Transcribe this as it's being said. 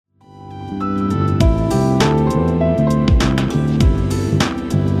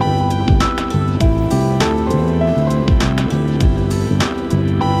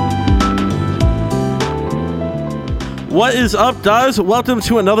What is up, guys? Welcome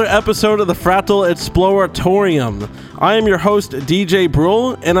to another episode of the Fractal Exploratorium. I am your host, DJ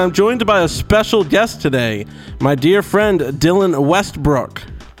Breul, and I'm joined by a special guest today, my dear friend, Dylan Westbrook.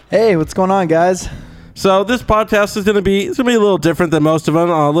 Hey, what's going on, guys? So this podcast is going to be a little different than most of them,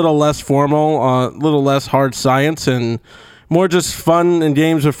 a little less formal, a little less hard science, and more just fun and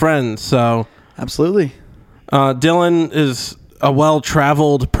games with friends. So absolutely. Dylan is a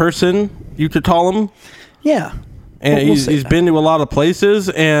well-traveled person, you could call him. Yeah. And he's been to a lot of places,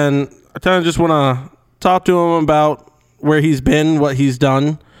 and I kind of just want to talk to him about where he's been, what he's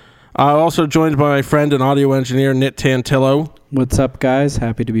done. Also joined by my friend and audio engineer, Nick Tantillo. What's up, guys?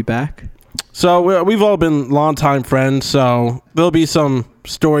 Happy to be back. So we've all been longtime friends, so there'll be some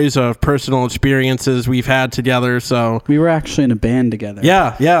stories of personal experiences we've had together. So we were actually in a band together.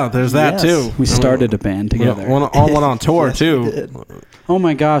 Yeah, there's that too. We started a band together. All went on tour yes, too. Oh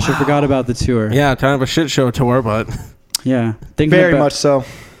my gosh, I forgot about the tour. Yeah, kind of a shit show tour, but yeah, very much so.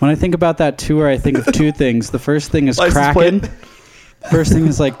 When I think about that tour, I think of two things. The first thing is Kraken. First thing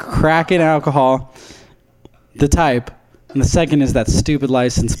is like Kraken alcohol, the type. And the second is that stupid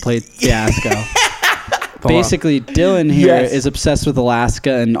license plate fiasco. Basically, Dylan here is obsessed with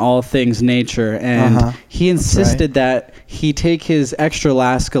Alaska and all things nature, and he insisted that he take his extra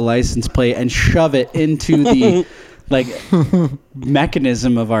Alaska license plate and shove it into the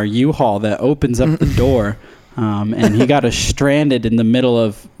mechanism of our U-Haul that opens up the door. And he got us stranded in the middle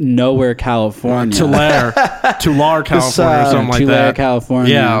of nowhere, California. Tulare, California, or something like Tulare, that.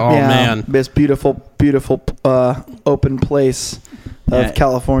 California. Yeah, man. This beautiful open place of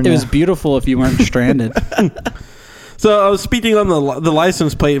California. It was beautiful if you weren't stranded. So I was speaking on the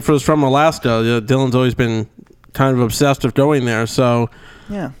license plate from Alaska. Dylan's always been kind of obsessed with going there. So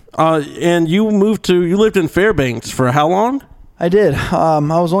yeah. And you lived in Fairbanks for how long? I did. I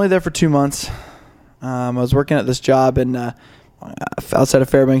was only there for 2 months. I was working at this job in outside of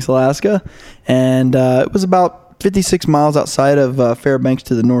Fairbanks, Alaska, and it was about 56 miles outside of Fairbanks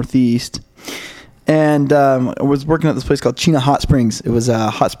to the northeast. And I was working at this place called Chena Hot Springs. It was a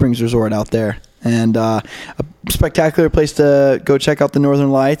hot springs resort out there, and a spectacular place to go check out the Northern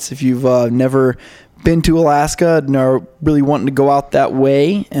Lights. If you've never been to Alaska and are really wanting to go out that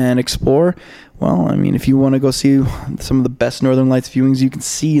way and explore, well, I mean, if you want to go see some of the best Northern Lights viewings you can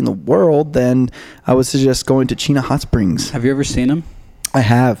see in the world, then I would suggest going to Chena Hot Springs. Have you ever seen them? I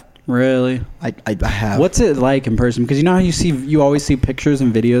have. Really? I have. What's it like in person? Because you know how you always see pictures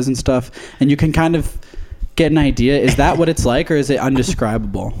and videos and stuff, and you can kind of get an idea. Is that what it's like, or is it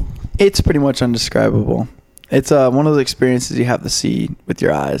undescribable? It's pretty much undescribable. It's one of those experiences you have to see with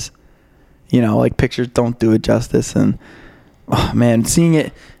your eyes. You know, like pictures don't do it justice, and oh man, seeing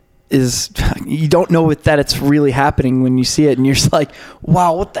it is, you don't know that it's really happening when you see it, and you're just like,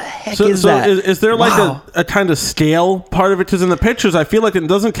 wow, what the heck is that? Is there like a kind of scale part of it? Because in the pictures, I feel like it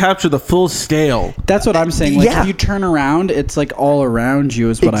doesn't capture the full scale. That's what I'm saying. Like if you turn around, it's like all around you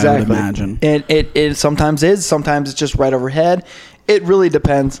is what I would imagine. And it sometimes is. Sometimes it's just right overhead. It really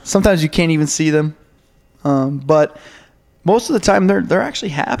depends. Sometimes you can't even see them. But most of the time, they're actually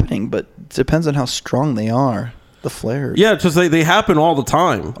happening, but it depends on how strong they are. The flares. Yeah, because they happen all the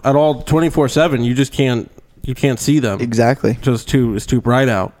time, at all 24/7. You just can't see them. Exactly. It's too bright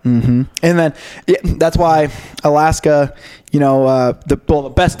out. Mm-hmm. And then that's why Alaska,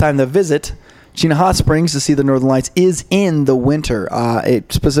 the best time to visit Chena Hot Springs to see the Northern Lights is in the winter.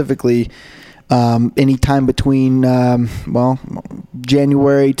 It specifically any time between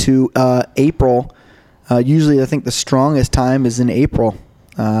January to April. Usually, I think the strongest time is in April.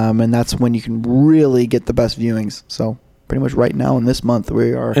 And that's when you can really get the best viewings. So pretty much right now in this month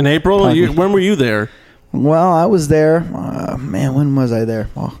we are. In April? When were you there? Well, I was there. When was I there?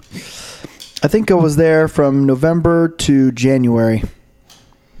 Well, I think I was there from November to January.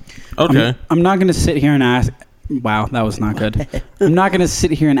 Okay. I'm not going to sit here and ask. Wow, that was not good. I'm not going to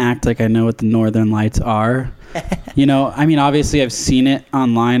sit here and act like I know what the Northern Lights are. I mean, obviously I've seen it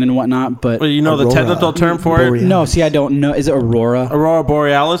online and whatnot, but... Well, you know the technical term for Borealis. it? No, see, I don't know. Is it Aurora? Aurora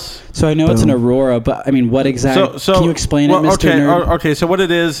Borealis? So I know it's an Aurora, but I mean, what exactly... Can you explain it, Mr. Nerd? Okay, so what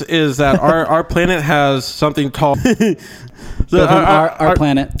it is that our planet has something called... Our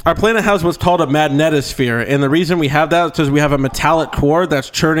planet. Our planet has what's called a magnetosphere, and the reason we have that is because we have a metallic core that's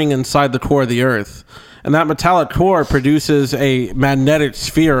churning inside the core of the Earth. And that metallic core produces a magnetic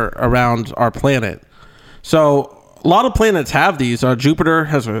sphere around our planet. So a lot of planets have these. Jupiter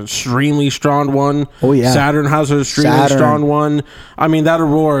has an extremely strong one. Oh, yeah. Saturn has an extremely strong one. I mean, that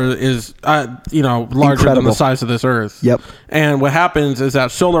aurora is, larger than the size of this Earth. Yep. And what happens is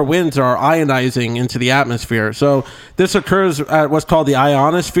that solar winds are ionizing into the atmosphere. So this occurs at what's called the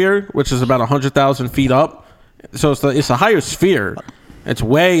ionosphere, which is about 100,000 feet up. So it's the higher sphere. It's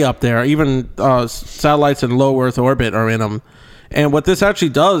way up there. Even satellites in low Earth orbit are in them. And what this actually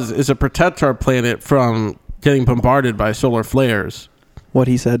does is it protects our planet from getting bombarded by solar flares. What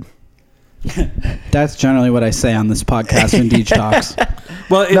he said. That's generally what I say on this podcast when Deej talks.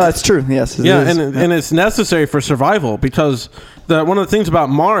 Well, no, it's true. Yes, it is. And it's necessary for survival because one of the things about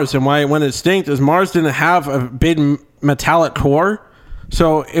Mars and why it went extinct is Mars didn't have a big metallic core,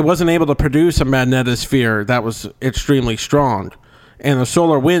 so it wasn't able to produce a magnetosphere that was extremely strong. And the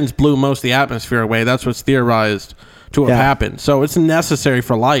solar winds blew most of the atmosphere away. That's what's theorized to have happened. So it's necessary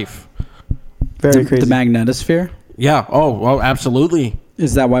for life. Very crazy. The magnetosphere? Yeah. Oh, absolutely.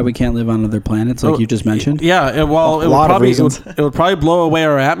 Is that why we can't live on other planets, like you just mentioned? Yeah. It would probably blow away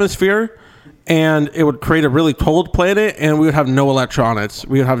our atmosphere, and it would create a really cold planet, and we would have no electronics.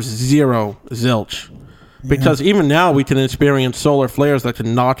 We would have zilch. Because even now, we can experience solar flares that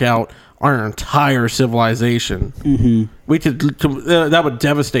can knock out our entire civilization. Mm-hmm. That would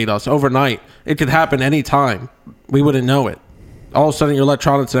devastate us overnight. It could happen anytime. We wouldn't know it. All of a sudden, your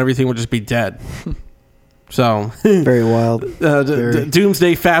electronics and everything would just be dead. So very wild.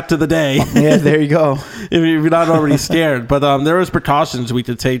 Doomsday fact of the day. Yeah, there you go. If you're not already scared, but there is precautions we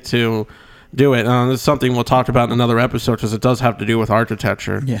could take to do it. It's something we'll talk about in another episode because it does have to do with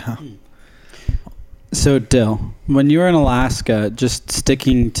architecture. Yeah. So, Dill, when you were in Alaska, just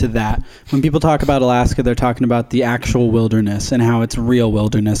sticking to that, when people talk about Alaska, they're talking about the actual wilderness and how it's real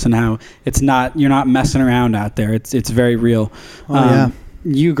wilderness and how it's not, you're not messing around out there. It's very real. Yeah.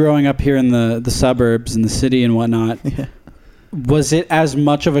 You growing up here in the suburbs and the city and whatnot, was it as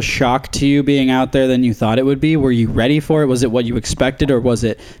much of a shock to you being out there than you thought it would be? Were you ready for it? Was it what you expected or was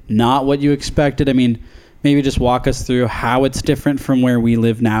it not what you expected? I mean, maybe just walk us through how it's different from where we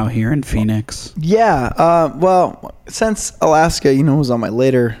live now here in Phoenix. Yeah. Well, since Alaska, was on my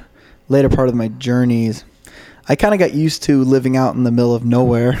later part of my journeys, I kind of got used to living out in the middle of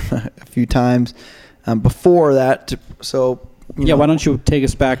nowhere a few times before that. So, why don't you take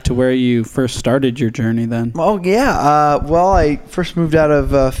us back to where you first started your journey then? Oh, yeah. Well, I first moved out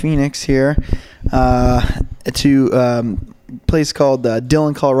of Phoenix here to place called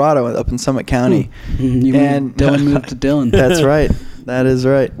Dylan, Colorado, up in Summit County. And Dylan moved to Dylan. That's right. That is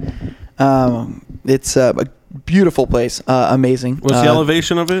right. It's a beautiful place. Amazing. What's the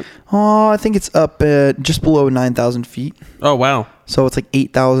elevation of it? Oh, I think it's up just below 9,000 feet. Oh, wow. So it's like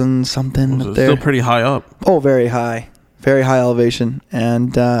 8,000 something up there. Still pretty high up. Oh, very high. Very high elevation.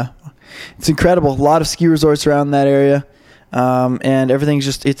 And it's incredible. A lot of ski resorts around that area. And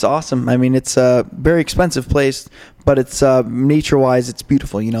everything's it's awesome. I mean, it's a very expensive place, but it's nature-wise, it's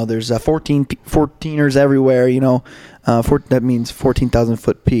beautiful. There's 14ers everywhere. That means 14,000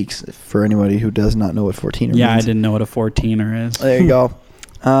 foot peaks for anybody who does not know what 14er means. Yeah, I didn't know what a 14er is. There you go.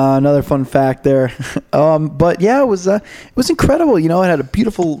 Another fun fact there. But yeah, it was incredible. It had a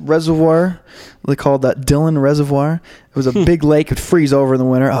beautiful reservoir. They called that Dylan Reservoir. It was a big lake. It would freeze over in the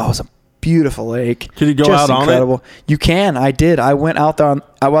winter. Oh, it was a beautiful lake. Did you go out on it? You can. I did. I went out there on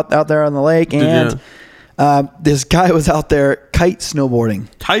the lake, and this guy was out there kite snowboarding.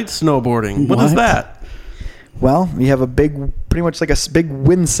 Kite snowboarding. What is that? Well, you have pretty much like a big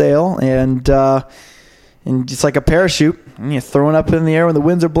wind sail, and it's like a parachute, and you're throwing up in the air when the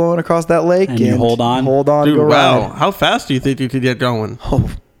winds are blowing across that lake, and you hold on, Dude, go wow! ride. How fast do you think you could get going? Oh,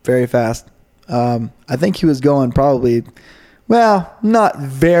 very fast. I think he was going probably. Well, not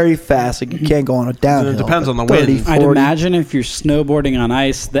very fast. Like you can't go on a downhill. It depends on the 30, wind. 40. I'd imagine if you're snowboarding on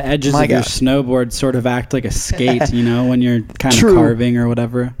ice, the edges of your snowboard sort of act like a skate, when you're kind of carving or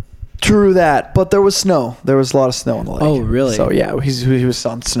whatever. True that, but there was snow. There was a lot of snow on the lake. Oh, really? So yeah, he was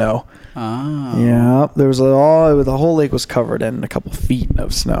on snow. Oh. Yeah, there was the whole lake was covered in a couple feet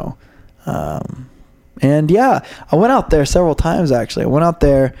of snow. And yeah, I went out there several times actually. I went out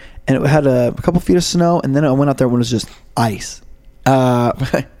there and it had a couple feet of snow, and then I went out there when it was just ice.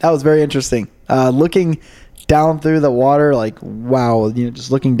 That was very interesting. Looking down through the water, like wow,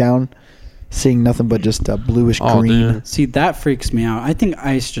 just looking down, seeing nothing but just bluish green. Dude. See, that freaks me out. I think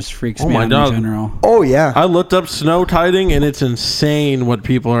ice just freaks me out in general. Oh yeah. I looked up snow tiding, and it's insane what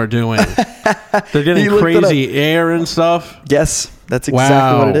people are doing. They're getting crazy air and stuff. Yes, that's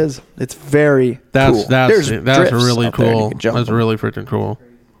exactly what it is. It's very cool. That's really cool. That's really freaking cool.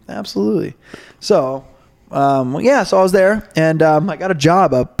 Absolutely. So, so I was there, and I got a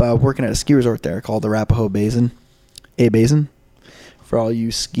job up working at a ski resort there called the Arapahoe Basin, for all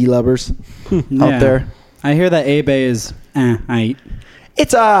you ski lovers out there. I hear that A-Bay is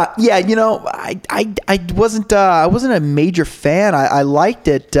It's I wasn't a major fan. I liked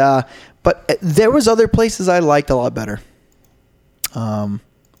it, but there was other places I liked a lot better.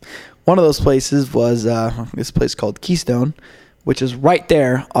 one of those places was this place called Keystone, which is right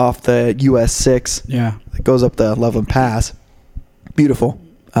there off the US 6. Yeah. It goes up the Loveland Pass. Beautiful.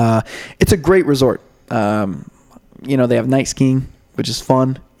 It's a great resort. They have night skiing, which is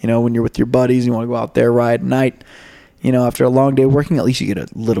fun. When you're with your buddies, you want to go out there, ride at night. After a long day working, at least you get a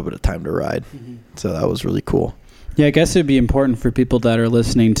little bit of time to ride. Mm-hmm. So that was really cool. Yeah, I guess it'd be important for people that are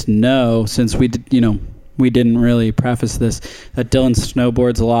listening to know, since we didn't really preface this, that Dylan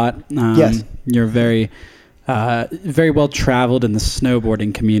snowboards a lot. Yes. You're very well traveled in the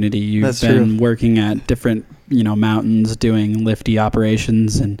snowboarding community. You've been working at different, mountains, doing lifty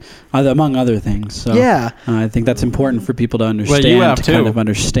operations and among other things. So yeah, I think that's important for people to understand, kind of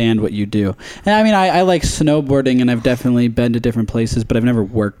understand what you do. And I mean, I like snowboarding, and I've definitely been to different places, but I've never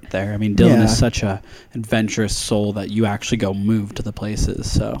worked there. I mean, Dylan is such a adventurous soul that you actually go move to the places.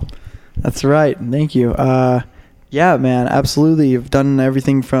 So that's right. Thank you. Yeah, man, absolutely. You've done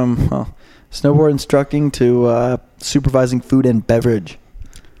everything from snowboard instructing to supervising food and beverage.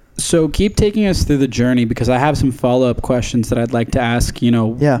 So keep taking us through the journey, because I have some follow-up questions that I'd like to ask,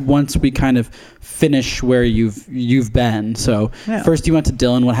 once we kind of finish where you've been. So first you went to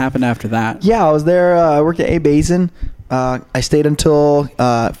Dylan. What happened after that? Yeah, I was there. I worked at A Basin. I stayed until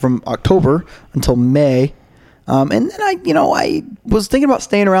from October until May. And then I was thinking about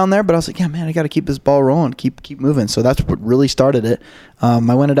staying around there, but I was like, yeah, man, I got to keep this ball rolling, keep moving. So that's what really started it. I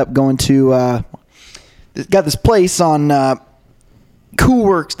ended up going to, got this place on,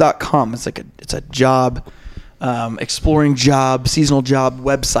 coolworks.com. It's a job, exploring job, seasonal job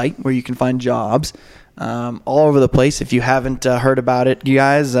website where you can find jobs, all over the place. If you haven't heard about it, you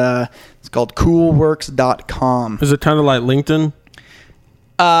guys, it's called coolworks.com. Is it kind of like LinkedIn?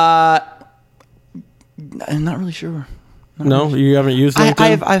 I'm not really sure. You haven't used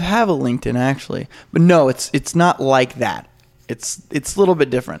LinkedIn? I have a LinkedIn actually, but no, it's not like that. It's a little bit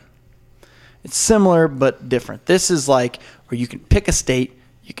different. It's similar but different. This is like where you can pick a state,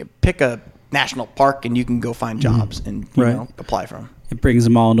 you can pick a national park, and you can go find jobs and apply for them. It brings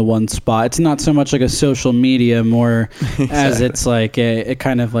them all into one spot. It's not so much like a social media, more as it's like a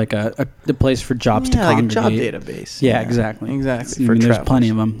kind of like a place for jobs to congregate. Like a job database. Yeah, exactly. There's plenty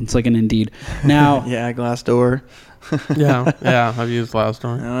of them. It's like an Indeed. Now, Glassdoor. I've used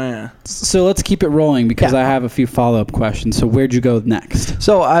Glassdoor. Oh yeah. So let's keep it rolling, because I have a few follow-up questions. So where'd you go next?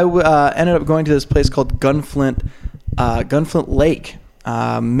 So I ended up going to this place called Gunflint Lake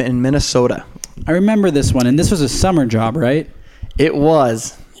in Minnesota. I remember this one, and this was a summer job, right? It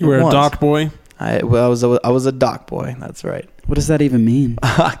was. You were a dock boy? I was a dock boy. That's right. What does that even mean?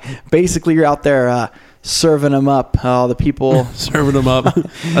 Basically, you're out there serving them up. All the people serving them up.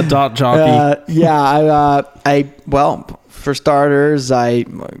 A dock jockey. For starters, I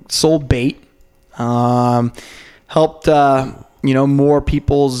sold bait. Helped more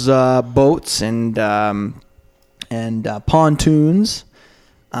people's boats and pontoons.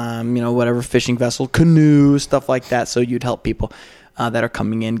 Whatever fishing vessel, canoes, stuff like that. So you'd help people that are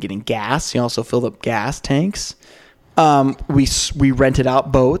coming in getting gas. You also filled up gas tanks. We rented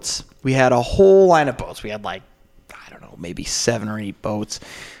out boats. We had a whole line of boats. We had maybe 7 or 8 boats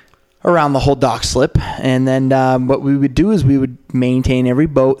around the whole dock slip. And then what we would do is we would maintain every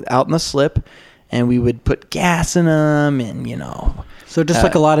boat out in the slip, and we would put gas in them, and So just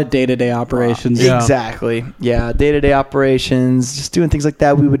like a lot of day-to-day operations. Exactly. Yeah, day-to-day operations, just doing things like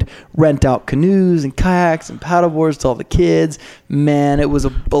that. We would rent out canoes and kayaks and paddleboards to all the kids. Man, it was a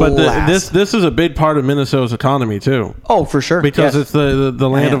blast. But this is a big part of Minnesota's economy, too. Oh, for sure. Because it's the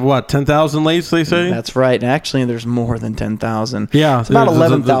land of what, 10,000 lakes, they say? That's right. And actually, there's more than 10,000. Yeah. It's about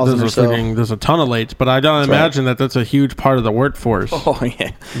 11,000 or so. There's a ton of lakes, but I don't imagine that's a huge part of the workforce. Oh,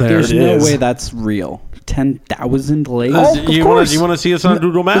 yeah. There's no way that's real. 10,000 lakes? Oh, of course. You want to see us on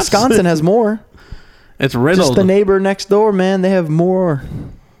Google Maps? Wisconsin has more. It's riddled. Just the neighbor next door, man. They have more.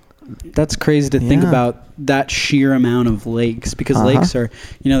 That's crazy to think about, that sheer amount of lakes, because lakes are,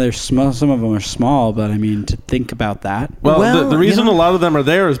 they're small. Some of them are small, but I mean, to think about that. Well, the reason a lot of them are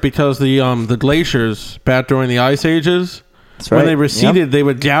there is because the glaciers back during the ice ages, when they receded, they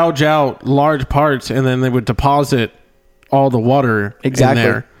would gouge out large parts, and then they would deposit all the water in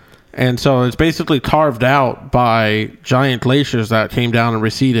there. And so it's basically carved out by giant glaciers that came down and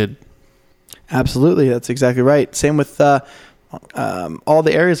receded. Absolutely. That's exactly right. Same with all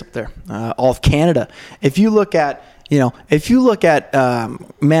the areas up there, all of Canada. If you look at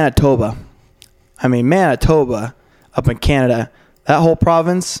Manitoba, Manitoba up in Canada, that whole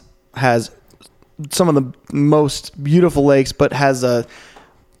province has some of the most beautiful lakes, but has a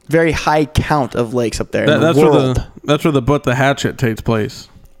very high count of lakes up there in the world. That's where the But the Hatchet takes place.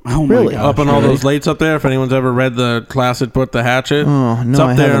 Oh my Really? gosh, Up in all those lakes up there. If anyone's ever read the classic book, The Hatchet, Oh, no, it's up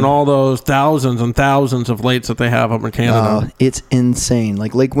I there haven't. in all those thousands and thousands of lakes that they have up in Canada. It's insane.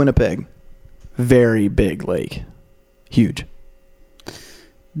 Like Lake Winnipeg, very big lake, huge.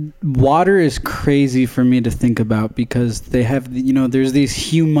 Water is crazy for me to think about because they have, there's these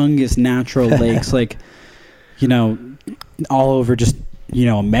humongous natural lakes, like, all over just,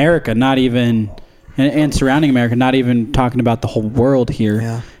 America, not even, and surrounding America, not even talking about the whole world here.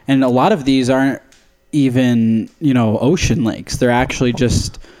 Yeah. And a lot of these aren't even, ocean lakes. They're actually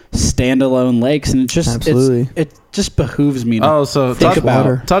just standalone lakes. And it just behooves me to think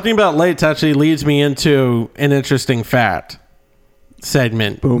about. Talking about lakes actually leads me into an interesting fact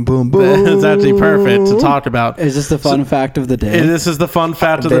segment. Boom, boom, boom. It's actually perfect to talk about. Is this the fun fact of the day? This is the fun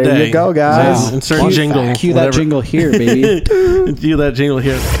fact of the day. There you go, guys. Wow. Insert jingle. Cue that jingle here, baby. Cue that jingle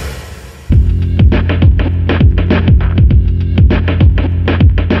here.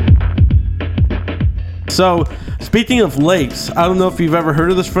 So, speaking of lakes, I don't know if you've ever heard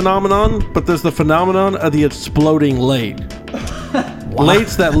of this phenomenon, but there's the phenomenon of the exploding lake.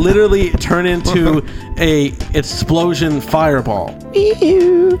 Lakes that literally turn into a explosion fireball.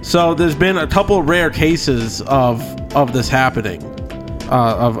 So there's been a couple rare cases of this happening,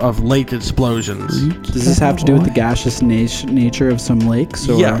 of lake explosions. Does this have to do with the gaseous nature of some lakes?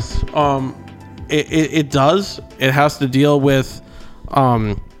 Or? Yes. It does. It has to deal with.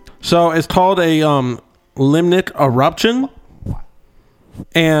 So it's called a limnic eruption,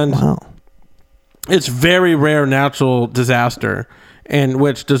 and it's very rare natural disaster in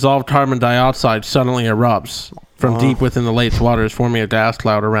which dissolved carbon dioxide suddenly erupts from deep within the lake's waters, forming a gas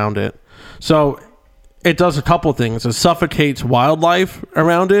cloud around it. So it does a couple things. It suffocates wildlife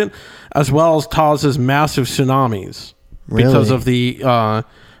around it, as well as causes massive tsunamis because of the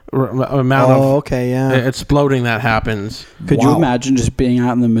amount of exploding that happens. Could you imagine just being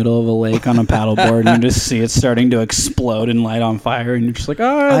out in the middle of a lake on a paddleboard and you just see it starting to explode and light on fire, and you're just like,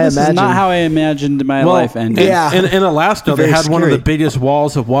 this is not how I imagined my life ending. Yeah. In Alaska, they had one of the scary. biggest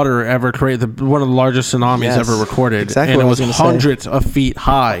walls of water ever created, one of the largest tsunamis ever recorded. Exactly and it what I was was gonna hundreds of feet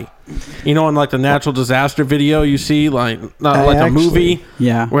high. In like the natural disaster video you see, like a movie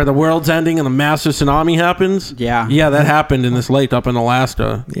where the world's ending and a massive tsunami happens. Yeah, that happened in this lake up in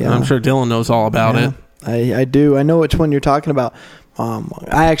Alaska. Yeah. I'm sure Dylan knows all about it. I do. I know which one you're talking about.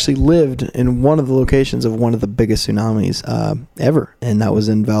 I actually lived in one of the locations of one of the biggest tsunamis ever, and that was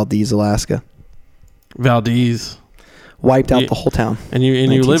in Valdez, Alaska. Valdez. Wiped out the whole town. And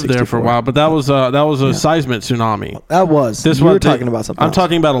you lived there for a while, but that was a seismic tsunami. That was. You were talking about something else.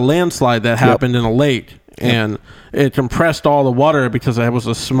 Talking about a landslide that happened in a lake, and it compressed all the water because it was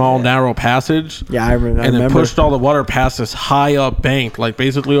a small, narrow passage. Yeah, I remember. And it pushed all the water past this high up bank, like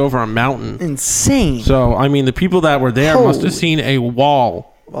basically over a mountain. Insane. So, I mean, the people that were there must have seen a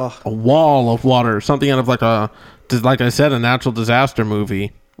wall of water, something out of like I said, a natural disaster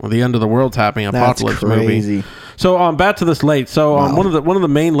movie. Or the end of the world's happening, apocalypse movie. So back to this lake. So one of the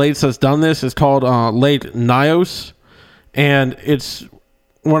main lakes that's done this is called Lake Nyos, and it's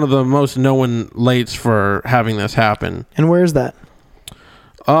one of the most known lakes for having this happen. And where is that?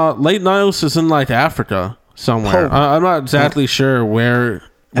 Lake Nyos is in like Africa somewhere. I'm not exactly sure where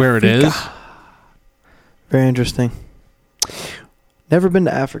it is. Very interesting. Never been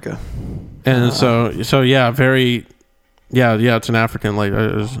to Africa. And so yeah, very. Yeah, it's an African lake.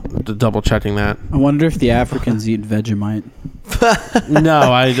 I was double checking that. I wonder if the Africans eat Vegemite.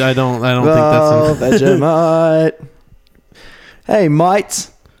 No, I don't think that's Vegemite. Hey,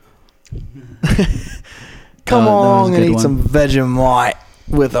 mates. Come along and eat some Vegemite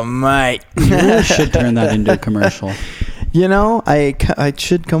with a mate. You really should turn that into a commercial. I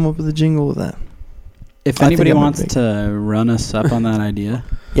should come up with a jingle with that. If anybody wants to run us up on that idea.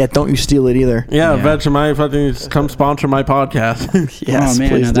 Yeah, don't you steal it either. Yeah. Vegemite, fucking come sponsor my podcast. Yes, oh man,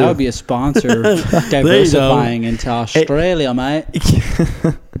 please that would be a sponsor diversifying into Australia, mate.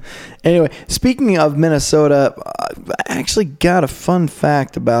 Anyway, speaking of Minnesota, I actually got a fun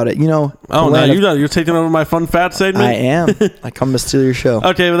fact about it. You're taking over my fun fact segment? I am. I come to steal your show.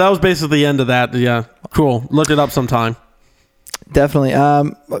 Okay, well, that was basically the end of that. Yeah, cool. Look it up sometime. Definitely.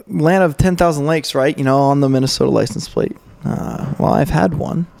 Land of 10,000 lakes, right? On the Minnesota license plate. Well, I've had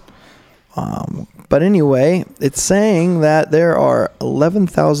one. But anyway, it's saying that there are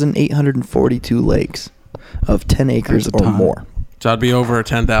 11,842 lakes of 10 acres or more. So that'd be over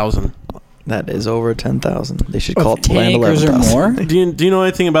 10,000. That is over 10,000. They should call it the land 10 acres or more? Do you know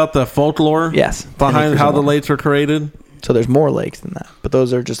anything about the folklore? Yes. Behind how the lakes were created? So there's more lakes than that, but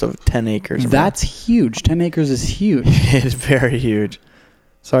those are just of 10 acres. That's huge. 10 acres is huge. It is very huge.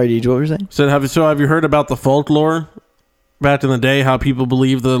 Sorry, DJ, what were you saying? So have you heard about the folklore back in the day, how people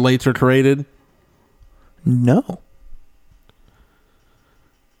believe the lakes are created? No.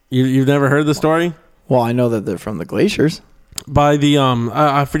 You've never heard the story? Well, I know that they're from the glaciers. By the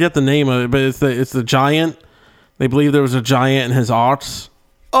I forget the name of it, but it's the giant. They believe there was a giant and his ox.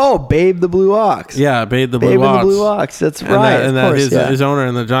 Oh, Babe the Blue Ox. Yeah, Babe the Blue Babe Ox. and the Blue Ox. That's right. And that his owner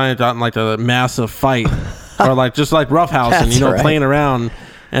and the giant got in like a massive fight, or like just like roughhousing, playing around,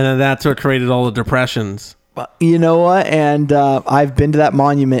 and then that's what created all the depressions. You know what? And I've been to that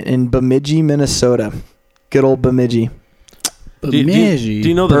monument in Bemidji, Minnesota. Good old Bemidji. Do you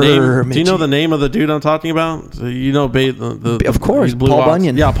know the name? Do you know the name of the dude I'm talking about? So you know, of course, Blue Paul Ox.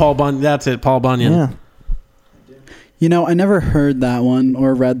 Bunyan. Yeah, Paul Bunyan. That's it, Paul Bunyan. Yeah. You know, I never heard that one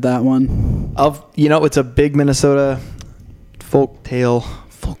or read that one. It's a big Minnesota folklore tale.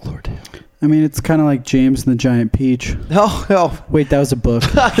 I mean, it's kind of like James and the Giant Peach. Oh. Wait, that was a book.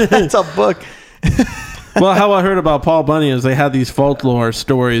 That's a book. Well, how I heard about Paul Bunyan is they had these folklore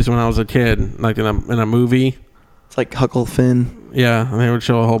stories when I was a kid, like in a movie. It's like Huckle Finn. Yeah, and they would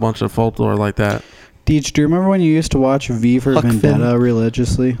show a whole bunch of folklore like that. Deej, do you remember when you used to watch V for Vendetta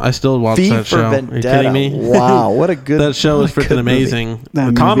religiously? I still watch that show. Vendetta. Are you kidding me? Wow, what a good that show is freaking amazing. The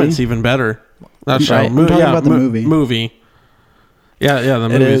movie? comment's even better. That show. I'm talking about the movie. Yeah, the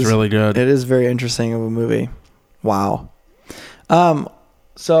movie's really good. It is very interesting of a movie. Wow.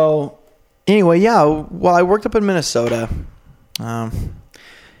 So anyway, yeah. Well, I worked up in Minnesota,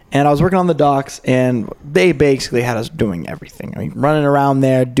 and I was working on the docks, and they basically had us doing everything. I mean, running around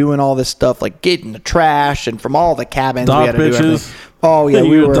there, doing all this stuff, like getting the trash, and from all the cabins, we had to do everything. Oh yeah,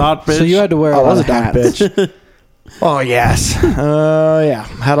 we were. So you had to wear a lot of hats. Bitch. Oh yes. Yeah.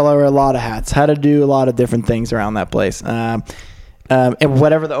 Had to wear a lot of hats. Had to do a lot of different things around that place. And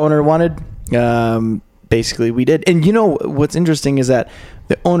whatever the owner wanted, basically we did. And you know what's interesting is that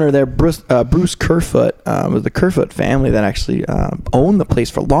the owner there, Bruce Kerfoot, was the Kerfoot family that actually owned the place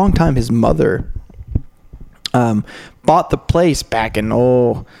for a long time. His mother bought the place back in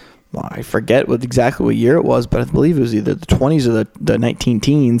I forget exactly what year it was, but I believe it was either the 20s or the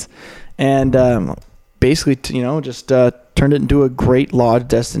 19-teens, and basically just turned it into a great lodge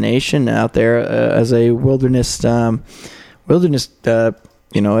destination out there as a wilderness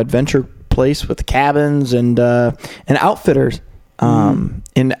adventure place with cabins and outfitters.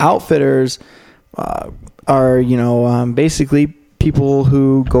 And outfitters are basically people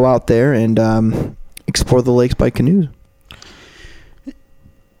who go out there and explore the lakes by canoes.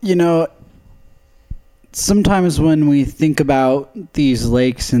 Sometimes when we think about these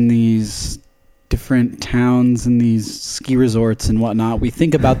lakes and these different towns and these ski resorts and whatnot, we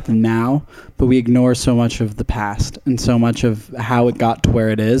think about them now, but we ignore so much of the past and so much of how it got to where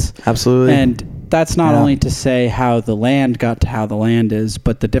it is. Absolutely. And that's not only to say how the land got to how the land is,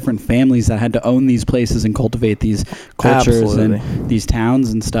 but the different families that had to own these places and cultivate these cultures and these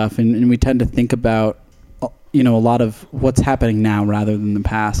towns and stuff. And we tend to think about a lot of what's happening now rather than the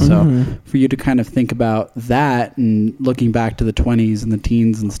past. So for you to kind of think about that and looking back to the 20s and the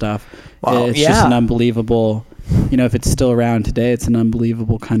teens and stuff, it's just an unbelievable, if it's still around today, it's an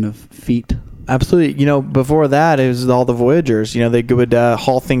unbelievable kind of feat. Absolutely. Before that, it was all the voyagers. They would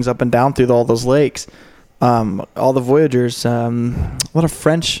haul things up and down through all those lakes. All the voyagers, a lot of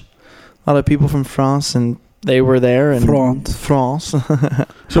French, a lot of people from France, and they were there. And France.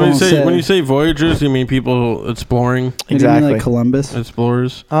 So when you say voyagers, you mean people exploring? Exactly. Like Columbus?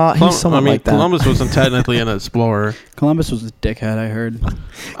 Explorers? He's somewhat like that. Columbus wasn't technically an explorer. Columbus was a dickhead, I heard.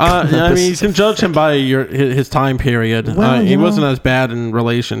 I mean, you can judge him by his time period. He wasn't as bad in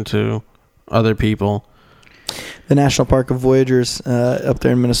relation to other people. The National Park of Voyagers up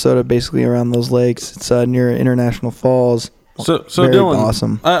there in Minnesota, basically around those lakes. It's near International Falls. So very Dylan,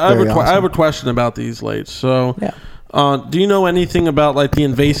 awesome. I have a question about these lakes. So, do you know anything about like the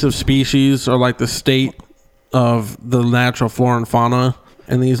invasive species or like the state of the natural flora and fauna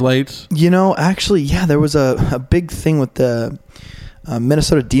in these lakes? Actually, there was a big thing with the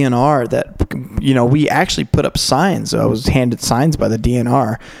Minnesota DNR that we actually put up signs. I was handed signs by the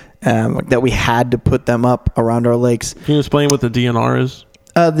DNR that we had to put them up around our lakes. Can you explain what the DNR is?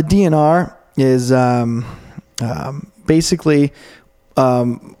 The DNR is basically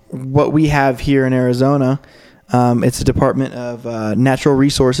what we have here in Arizona. It's a Department of Natural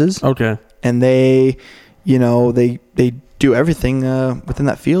Resources. Okay. And they do everything within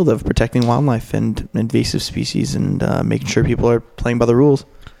that field of protecting wildlife and invasive species and making sure people are playing by the rules.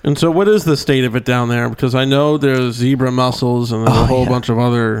 And so what is the state of it down there? Because I know there's zebra mussels and there's a whole bunch of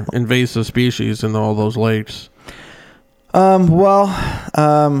other invasive species in all those lakes. I don't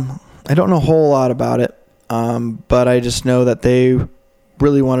know a whole lot about it. But I just know that they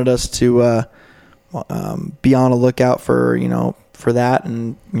really wanted us to be on a lookout for, for that,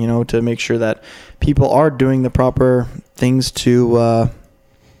 and, to make sure that people are doing the proper things to,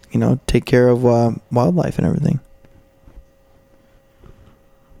 take care of wildlife and everything.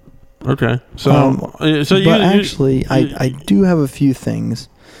 Okay. I do have a few things.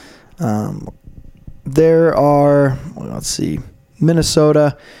 There are, let's see,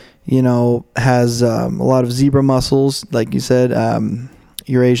 Minnesota, has a lot of zebra mussels, like you said,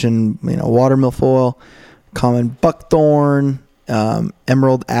 Eurasian, water milfoil, common buckthorn,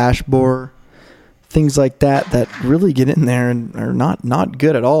 emerald ash borer, things like that really get in there and are not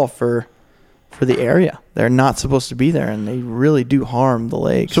good at all for the area. They're not supposed to be there, and they really do harm the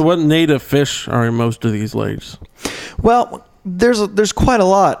lakes. So what native fish are in most of these lakes? Well, there's quite a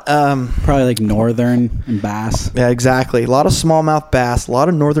lot. Probably like northern and bass. Yeah, exactly. A lot of smallmouth bass, a lot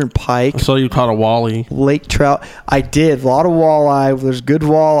of northern pike. So you caught a walleye. Lake trout. I did. A lot of walleye. There's good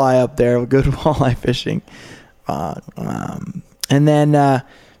walleye up there. Good walleye fishing. And then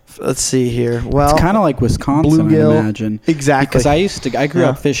let's see here. Well, it's kind of like Wisconsin, bluegill. I imagine. Exactly. Because I grew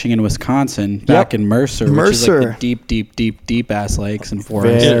up fishing in Wisconsin back in Mercer, which is like the deep ass lakes and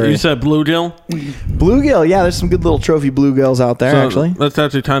forests. Yeah, you said bluegill? Bluegill, yeah. There's some good little trophy bluegills out there, actually. That's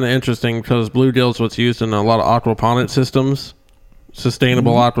actually kind of interesting because bluegill is what's used in a lot of aquaponic systems,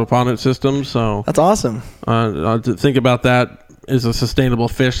 sustainable aquaponic systems. So that's awesome. To think about that is a sustainable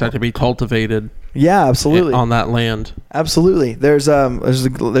fish that can be cultivated. Yeah, absolutely. On that land. Absolutely. There's some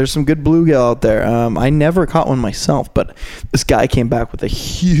good bluegill out there. I never caught one myself, but this guy came back with a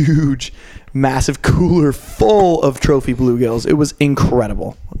huge, massive cooler full of trophy bluegills. It was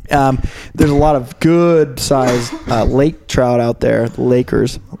incredible. There's a lot of good sized lake trout out there.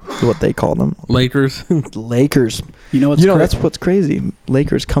 Lakers, what they call them. Lakers. Lakers. That's what's crazy.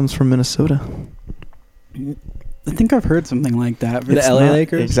 Lakers comes from Minnesota. I think I've heard something like that for the LA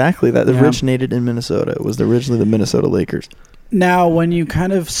Lakers. Exactly. That originated in Minnesota. It was originally the Minnesota Lakers. Now, when you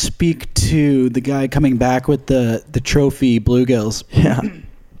kind of speak to the guy coming back with the trophy bluegills,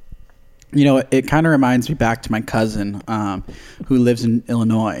 it kind of reminds me back to my cousin who lives in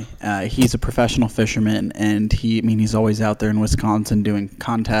Illinois. He's a professional fisherman, and he's always out there in Wisconsin doing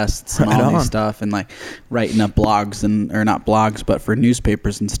contests and all this stuff, and like writing up blogs or not blogs, but for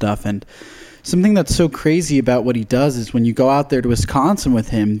newspapers and stuff. And something that's so crazy about what he does is when you go out there to Wisconsin with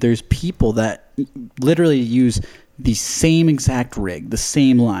him, there's people that literally use the same exact rig, the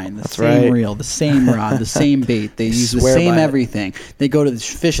same line, the same reel, the same rod, the same bait. They use the same everything. They go to the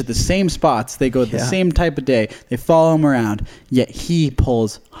fish at the same spots. They go at the same type of day. They follow him around. Yet he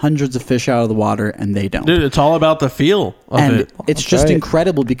pulls hundreds of fish out of the water, and they don't. Dude, it's all about the feel of it. It's just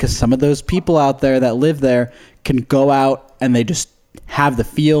incredible because some of those people out there that live there can go out and they just have the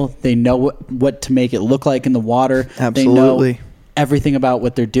feel. They know what to make it look like in the water. Absolutely. They know everything about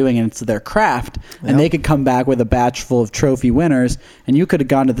what they're doing, and it's their craft. And they could come back with a batch full of trophy winners, and you could have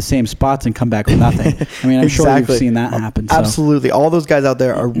gone to the same spots and come back with nothing. I mean, I'm sure you've seen that happen. So. Absolutely. All those guys out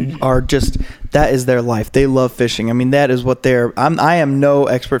there are just, that is their life. They love fishing. I mean, that is what I am no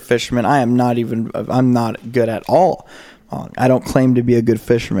expert fisherman. I'm not good at all. I don't claim to be a good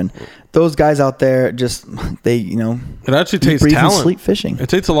fisherman. Those guys out there it actually takes talent. Sleep fishing. It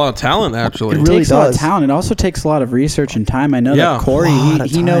takes a lot of talent, actually. It really takes a lot of talent. It also takes a lot of research and time. I know that Corey,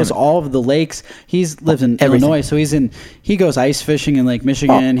 he knows all of the lakes. He lives in Illinois, so he goes ice fishing in Lake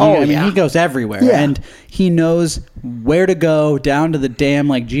Michigan. He goes everywhere, and he knows where to go down to the damn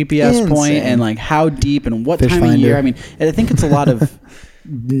GPS point and like how deep and what time of year. I mean, I think it's a lot of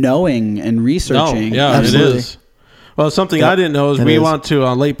knowing and researching. It is. Well, something I didn't know is we went to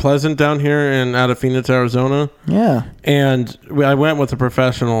Lake Pleasant down here out of Phoenix, Arizona. Yeah. And I went with a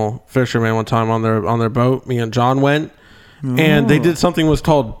professional fisherman one time on their boat. Me and John went. And they did something was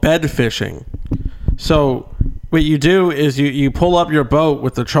called bed fishing. So what you do is you pull up your boat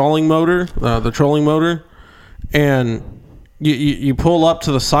with the trolling motor, and you pull up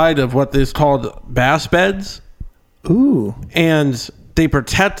to the side of what is called bass beds. Ooh. And they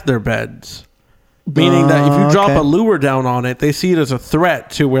protect their beds. Meaning that if you drop a lure down on it, they see it as a threat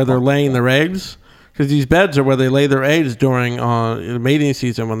to where they're laying their eggs. Because these beds are where they lay their eggs during mating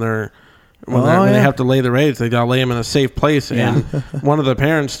season when they have to lay their eggs. They got to lay them in a safe place. Yeah. And one of the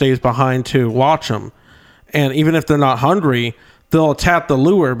parents stays behind to watch them. And even if they're not hungry, they'll attack the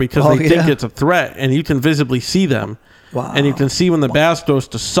lure because they think it's a threat. And you can visibly see them. Wow. And you can see when the bass goes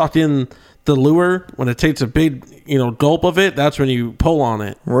to suck in the lure, when it takes a big gulp of it, that's when you pull on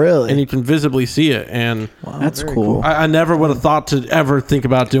it. Really? And you can visibly see it. And that's cool. I never would have thought to ever think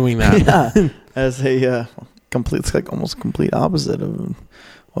about doing that. As a it's like almost complete opposite of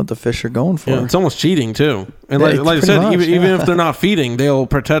what the fish are going for. Yeah, it's almost cheating too. And Yeah, like I said, even if they're not feeding, they'll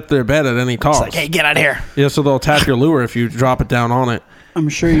protect their bed at any cost. It's like, hey, get out of here. Yeah, so they'll attack your lure if you drop it down on it. I'm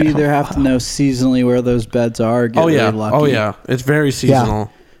sure you either have to know seasonally where those beds are. Or get really lucky. Oh yeah, it's very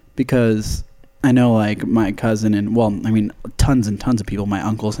seasonal. Because I know, like, my cousin and, well, I mean, tons and tons of people, my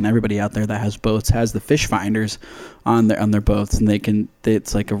uncles and everybody out there that has boats has the fish finders on their boats, and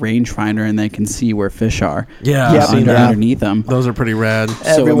it's like a range finder, and they can see where fish are. Yeah, underneath them. Those are pretty rad.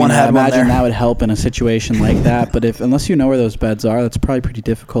 So Everyone I had one imagine there. that would help in a situation like that. But unless you know where those beds are, that's probably pretty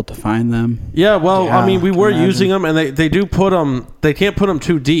difficult to find them. Yeah, well, Yeah, I mean, we were imagine. using them, and they do put them. They can't put them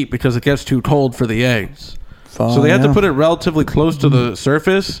too deep because it gets too cold for the eggs. So they have to put it relatively close to the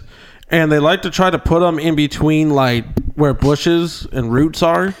surface. And they like to try to put them in between, like, where bushes and roots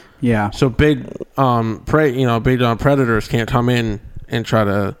are. Yeah. So big predators can't come in and try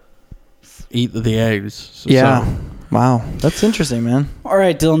to eat the eggs. Yeah. So, Wow. That's interesting, man. All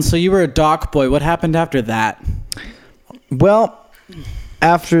right, Dylan. So you were a dock boy. What happened after that? Well,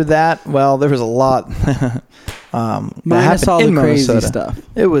 after that, there was a lot. Minus all the crazy Minnesota. stuff.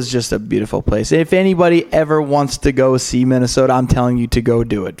 It was just a beautiful place. If anybody ever wants to go see Minnesota, I'm telling you to go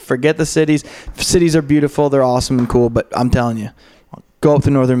do it. Forget the cities. Cities are beautiful. They're awesome and cool, but I'm telling you, go up to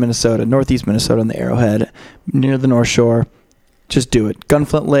northern Minnesota, northeast Minnesota on the Arrowhead, near the North Shore. Just do it.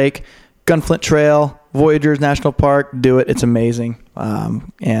 Gunflint Lake, Gunflint Trail, Voyageurs National Park. Do it. It's amazing.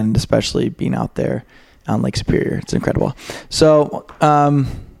 And especially being out there on Lake Superior. It's incredible. So,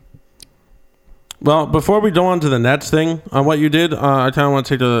 well, before we go on to the Nets thing on what you did, I kind of want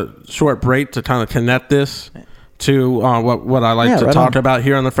to take a short break to kind of connect this to what I like to talk about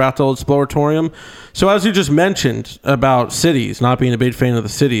here on the Fractal Exploratorium. So as you just mentioned about cities, not being a big fan of the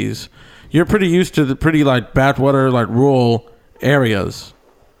cities, you're pretty used to the pretty like backwater, like rural areas.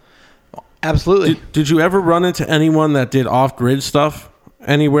 absolutely. Did you ever run into anyone that did off-grid stuff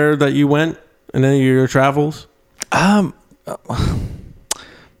anywhere that you went in any of your travels? I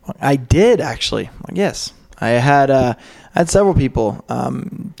did actually. Yes, I had several people.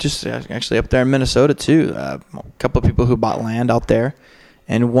 Just actually up there in Minnesota too. A couple of people who bought land out there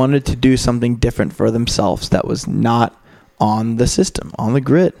and wanted to do something different for themselves that was not on the system, on the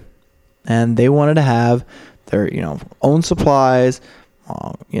grid, and they wanted to have their own supplies,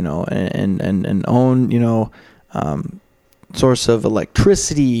 and own source of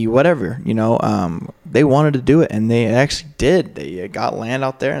electricity, whatever, they wanted to do it, and they actually did. They got land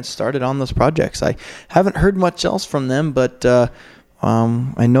out there and started on those projects. I haven't heard much else from them, but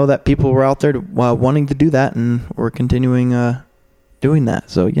I know that people were out there wanting to do that, and we're continuing doing that.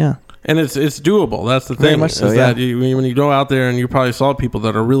 So yeah. And it's doable. That's the Very thing. much so, is yeah. that when you go out there, and you probably saw people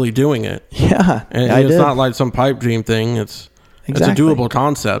that are really doing it. Yeah, And I it's did. not like some pipe dream thing. It's a doable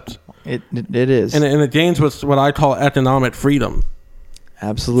concept. It is. And it gains what I call economic freedom.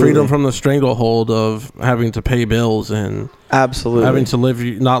 Absolutely. Freedom from the stranglehold of having to pay bills and Absolutely. having to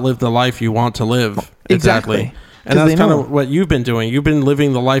not live the life you want to live. Exactly. And that's they kind know. of what you've been doing. You've been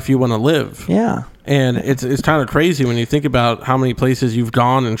living the life you want to live. Yeah. And it's kind of crazy when you think about how many places you've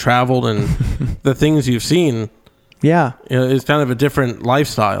gone and traveled and the things you've seen. Yeah. It's kind of a different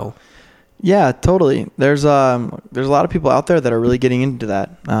lifestyle. Yeah, totally. There's a lot of people out there that are really getting into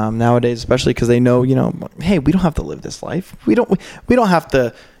that nowadays, especially because they know, hey, we don't have to live this life. We don't have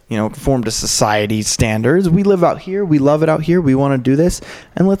to, conform to society standards. We live out here. We love it out here. We want to do this,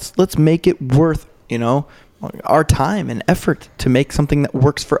 and let's make it worth, our time and effort to make something that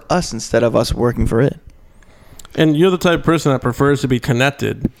works for us instead of us working for it. And you're the type of person that prefers to be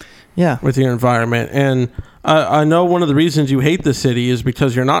connected. Yeah. With your environment. And I know one of the reasons you hate the city is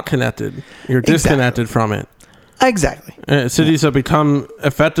because you're not connected. You're disconnected from it. Exactly. Cities have become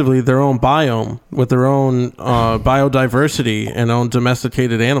effectively their own biome with their own biodiversity and own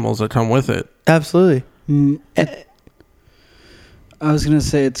domesticated animals that come with it. Absolutely. I was going to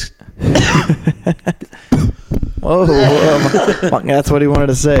say it's... Whoa. That's what he wanted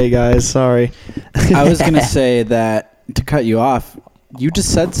to say, guys. Sorry. I was going to say that, to cut you off, you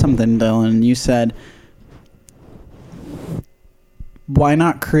just said something, Dylan. You said, why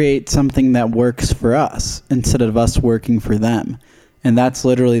not create something that works for us instead of us working for them? And that's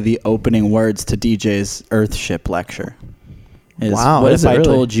literally the opening words to DJ's Earthship lecture. Wow. What if I really?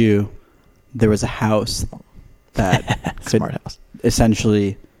 told you there was a house that could Smart house.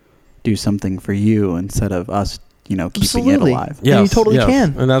 essentially do something for you instead of us, keeping Absolutely. it alive? Yeah, you totally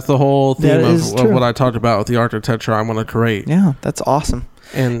can. And that's the whole theme That is of true. what I talked about with the architecture I want to create. Yeah, that's awesome.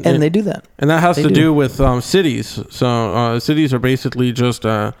 And they do that. And that has to do with cities. So cities are basically just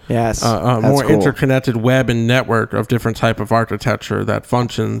a more interconnected web and network of different type of architecture that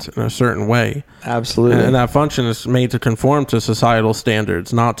functions in a certain way. Absolutely. And that function is made to conform to societal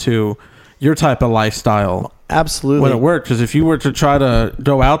standards, not to your type of lifestyle. Absolutely. When it works, because if you were to try to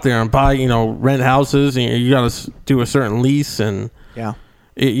go out there and buy, rent houses, and you got to do a certain lease, and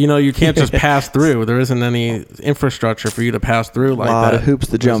you can't just pass through. There isn't any infrastructure for you to pass through like that. A lot of hoops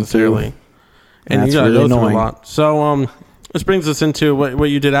to jump through, and you got to go through a lot. So this brings us into what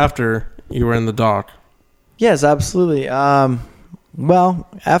you did after you were in the dock. Yes, absolutely. Well,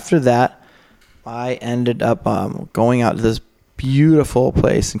 after that, I ended up going out to this beautiful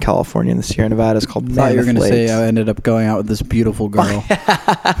place in California in the Sierra Nevadas called Mammoth Lakes. You were going to say I ended up going out with this beautiful girl.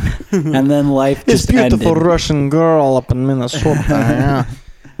 And then life just ended. This beautiful Russian girl up in Minnesota.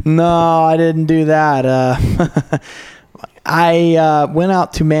 No, I didn't do that. I went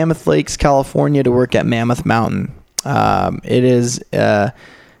out to Mammoth Lakes, California to work at Mammoth Mountain. It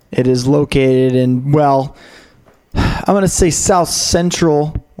is located in, I'm going to say south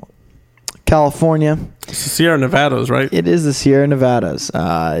central California. It's the Sierra Nevadas, right? It is the Sierra Nevadas.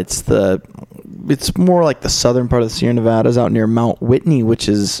 It's more like the southern part of the Sierra Nevadas, out near Mount Whitney, which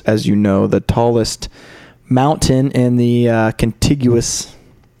is, as you know, the tallest mountain in the contiguous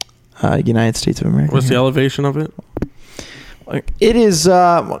United States of America. What's the elevation of it? It is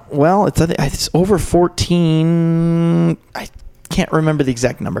it's over 14. I can't remember the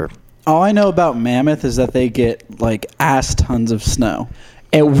exact number. All I know about Mammoth is that they get like ass tons of snow.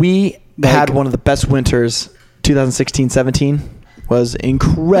 And we had one of the best winters. 2016-17 was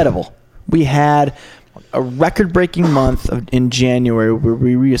incredible. We had a record-breaking month in January where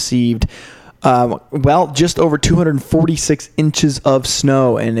we received just over 246 inches of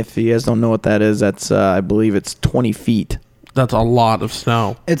snow. And if you guys don't know what that is, that's I believe it's 20 feet. That's a lot of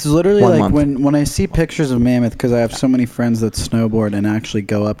snow. It's literally like when I see pictures of Mammoth, because I have so many friends that snowboard and actually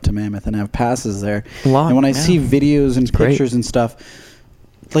go up to Mammoth and have passes there. And when I see videos and pictures and stuff,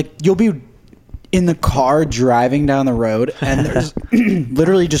 like you'll be in the car driving down the road and there's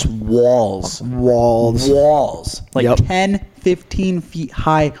literally just walls. Like 10, 15 feet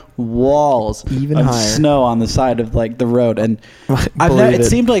high walls even of higher snow on the side of like the road. And it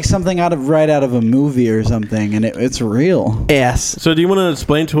seemed like something right out of a movie or something, and it's real. Yes. So do you want to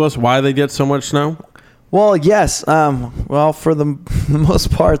explain to us why they get so much snow? Well, yes. For the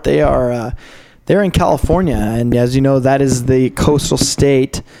most part, they're in California, and as you know, that is the coastal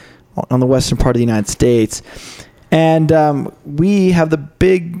state on the western part of the United States. And we have the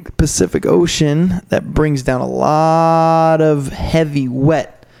big Pacific Ocean that brings down a lot of heavy,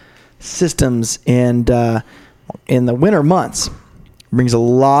 wet systems, and in the winter months, brings a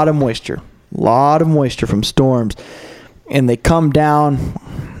lot of moisture from storms. And they come down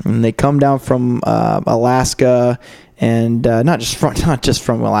from Alaska, and not just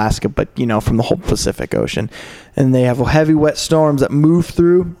from Alaska, but from the whole Pacific Ocean. And they have heavy, wet storms that move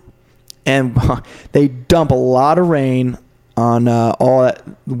through, and they dump a lot of rain on all that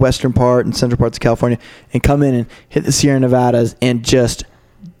western part and central parts of California, and come in and hit the Sierra Nevadas and just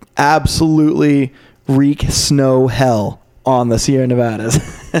absolutely wreak snow hell on the Sierra Nevadas.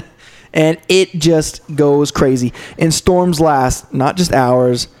 And it just goes crazy. And storms last not just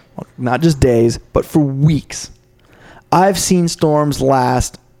hours, not just days, but for weeks. I've seen storms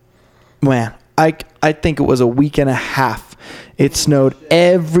last, I think it was a week and a half. It snowed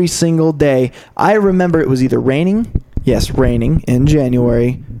every single day. I remember it was either raining in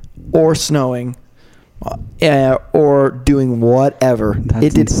January, or snowing, or doing whatever.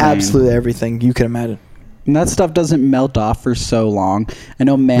 It did insane. Absolutely everything you can imagine. And that stuff doesn't melt off for so long. I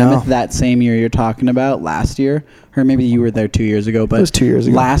know Mammoth that same year you're talking about, last year, or maybe you were there 2 years ago, but it was 2 years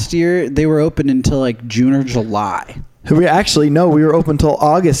ago. Last year, they were open until like June or July. We open until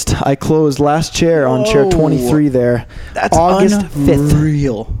August. I closed last chair on chair 23 there. That's August 5th.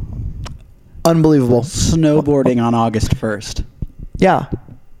 Real. Unbelievable. Snowboarding on August 1st. Yeah.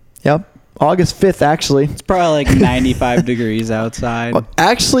 Yep. August 5th, actually. It's probably like 95 degrees outside.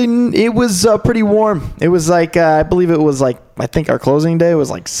 Actually, it was pretty warm. It was like, I believe it was like, I think our closing day was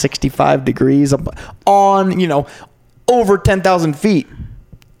like 65 degrees up on, over 10,000 feet.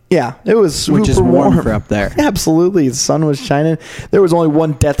 Yeah, it was super Which is warm for up there. Absolutely. The sun was shining. There was only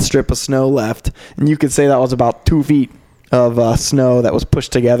one death strip of snow left, and you could say that was about 2 feet of snow that was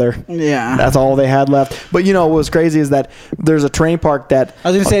pushed together. Yeah. That's all they had left. But what was crazy is that there's a terrain park that... I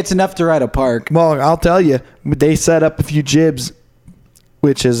was going to say it's enough to ride a park. Well, I'll tell you, they set up a few jibs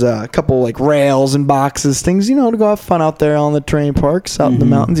which is a couple like rails and boxes, things, to go have fun out there on the terrain parks out in the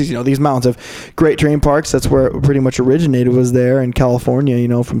mountains. These mountains have great terrain parks. That's where it pretty much originated, was there in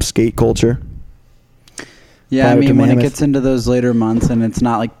California, from skate culture. Yeah, I mean, when it gets into those later months and it's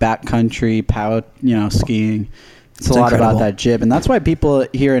not like backcountry power, skiing, it's a lot about that jib. And that's why people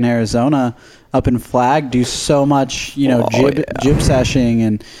here in Arizona, up in Flag, do so much, jib seshing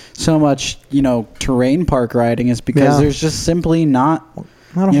and so much, terrain park riding, is because there's just simply not a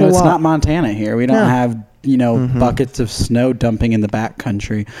whole lot. It's not Montana here. We don't have, buckets of snow dumping in the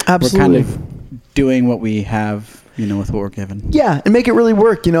backcountry. Absolutely. We're kind of doing what we have, with what we're given. Yeah, and make it really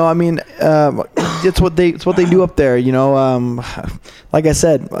work. I mean, it's what they do up there. Like I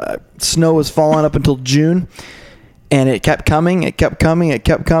said, snow was falling up until June, and it kept coming.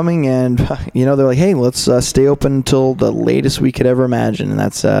 And they're like, hey, let's stay open until the latest we could ever imagine, and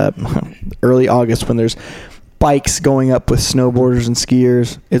that's early August, when there's bikes going up with snowboarders and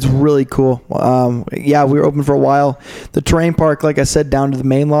skiers. It's really cool. We were open for a while. The terrain park, like I said, down to the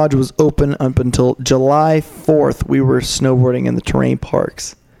main lodge, was open up until July 4th. We were snowboarding in the terrain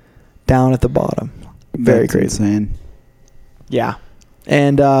parks down at the bottom. Very crazy. Insane. Yeah.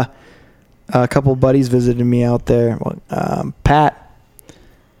 And a couple of buddies visited me out there. Pat,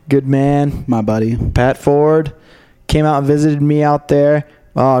 good man. My buddy. Pat Ford came out and visited me out there.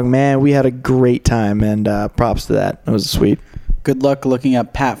 Oh, man, we had a great time, and props to that. It was sweet. Good luck looking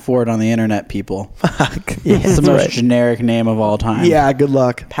up Pat Ford on the internet, people. It's the most generic name of all time. Yeah, good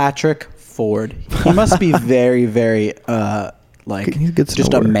luck. Patrick Ford. He must be very, very, he's good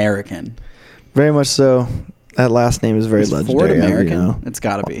just American. Very much so. That last name is very legendary. Ford American? It's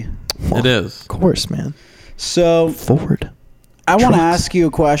got to be. It is. Of course, man. So, Ford. I want to ask you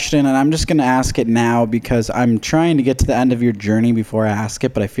a question, and I'm just going to ask it now because I'm trying to get to the end of your journey before I ask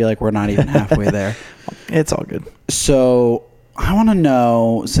it, but I feel like we're not even halfway there. It's all good. So I want to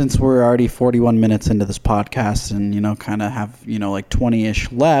know, since we're already 41 minutes into this podcast and, kind of have, like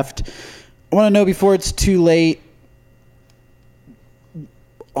 20-ish left, I want to know before it's too late,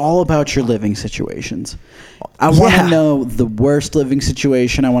 all about your living situations. I want to know the worst living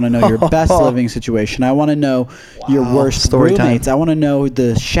situation. I want to know your best living situation. I want to know your worst roommates. I want to know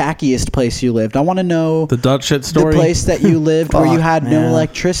the shackiest place you lived. I want to know the Dutch shit story. The place that you lived where you had no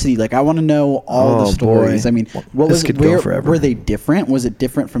electricity. Like, I want to know all the stories. Boy. I mean, what was it? Were they different? Was it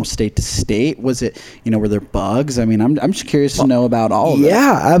different from state to state? Was it, were there bugs? I mean, I'm just curious to know about all of it.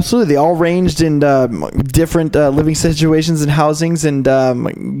 Yeah, absolutely. They all ranged in different living situations and housings, and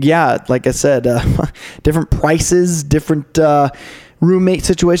like I said, different prices, different roommate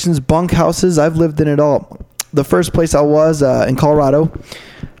situations, bunk houses. I've lived in it all. The first place I was in Colorado,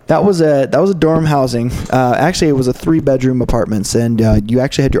 that was a dorm housing. Actually, it was a 3-bedroom apartments, and you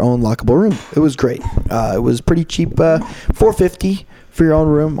actually had your own lockable room. It was great. It was pretty cheap, $450 for your own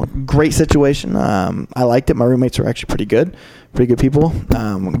room. Great situation. I liked it. My roommates were actually pretty good people.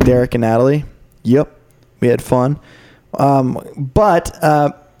 Derek and Natalie. Yep, we had fun. But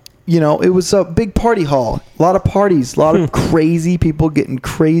it was a big party hall. A lot of parties, a lot of crazy people getting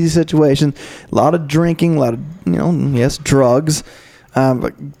crazy situations, a lot of drinking, a lot of, drugs.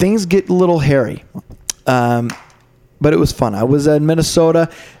 But things get a little hairy. But it was fun. I was in Minnesota.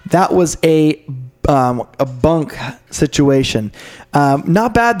 That was a bunk situation.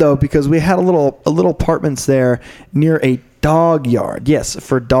 Not bad though, because we had a little apartments there near a dog yard. Yes,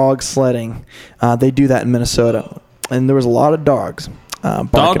 for dog sledding. They do that in Minnesota. And there was a lot of dogs.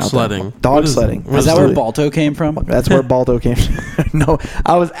 Dog sledding. Dog sledding. Is that where Balto came from? That's where Balto came from. No,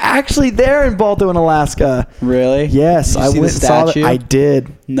 I was actually there in Balto in Alaska. Really? Yes, I went and saw it. I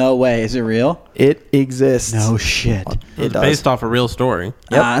did. No way. Is it real? It exists. No shit. It's based off a real story. Yep.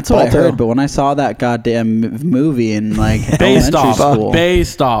 That's what I heard. But when I saw that goddamn movie in based school,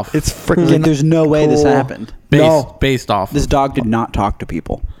 it's freaking. There's no way this happened. Based off. This dog did not talk to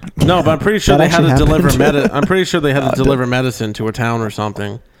people. No, but I'm pretty sure they had to deliver I'm pretty sure they had to deliver medicine to a town or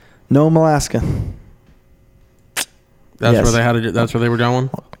something. Nome, Alaska. That's where they had to do. That's where they were going.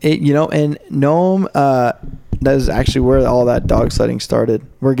 And Nome, that is actually where all that dog sledding started.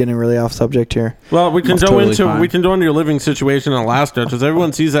 We're getting really off subject here. Well, we can go into your living situation in Alaska, because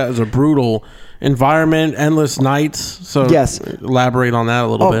everyone sees that as a brutal environment, endless nights. So yes, elaborate on that a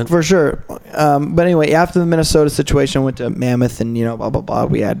little bit. For sure. But anyway, after the Minnesota situation, I went to Mammoth, and blah blah blah.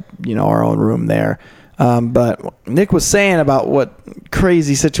 We had our own room there. But Nick was saying about what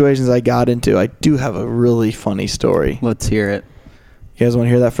crazy situations I got into. I do have a really funny story. Let's hear it. You guys want to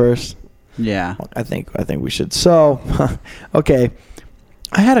hear that first? Yeah. I think we should. So, okay.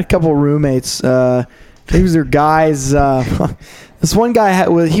 I had a couple roommates. These are guys. This one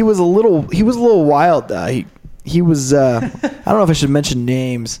guy he was a little wild. he was. I don't know if I should mention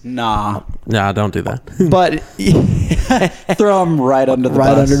names. Nah, don't do that. But throw him right under the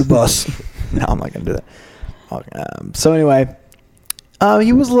right bus. under the bus. No, I'm not gonna do that. So anyway,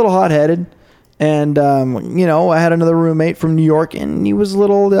 he was a little hot-headed, and I had another roommate from New York, and he was a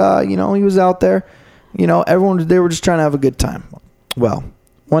little, he was out there. They were just trying to have a good time. Well,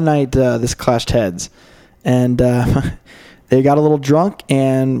 one night this clashed heads, and they got a little drunk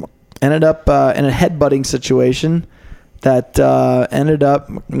and ended up in a headbutting situation that ended up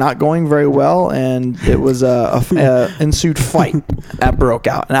not going very well, and it was a ensued fight that broke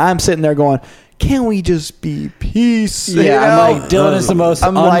out. And I'm sitting there going, can we just be peace? Yeah, I'm like, Dylan is the most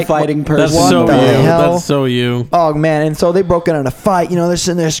unfighting person. That's so the you. hell? That's so you. Oh, man. And so they broke out in a fight. They're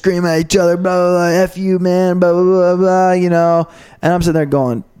sitting there screaming at each other, blah, blah, blah, F you, man, blah, blah, blah, blah, And I'm sitting there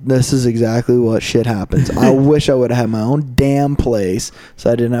going, this is exactly what shit happens. I wish I would have had my own damn place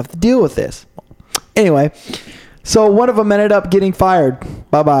so I didn't have to deal with this. Anyway, so one of them ended up getting fired.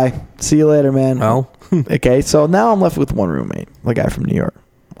 Bye-bye. See you later, man. Well. Okay, so now I'm left with one roommate, the guy from New York.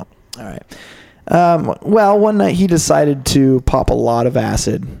 All right. Well, one night he decided to pop a lot of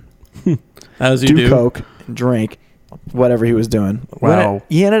acid, as you do, coke, and drink, whatever he was doing. Wow.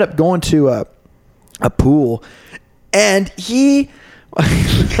 He ended up going to a pool, and he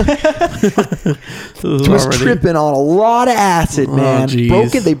was tripping on a lot of acid, man.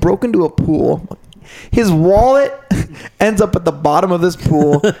 They broke into a pool. His wallet ends up at the bottom of this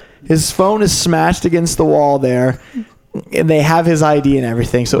pool. His phone is smashed against the wall there. And they have his ID and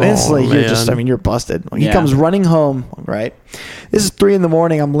everything. So instantly you're busted. He comes running home, right? This is 3 a.m.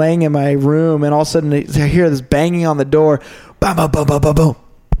 I'm laying in my room, and all of a sudden I hear this banging on the door. Boom, boom, boom, boom, boom, boom.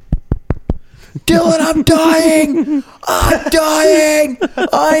 Dylan, I'm dying. I'm dying.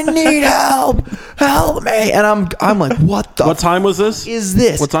 I need help. Help me. And I'm like, what time was this? Is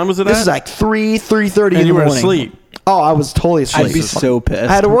this? What time was it This at? is like 3:30 in the morning. And you were asleep. Oh, I was totally asleep. I'd be so pissed.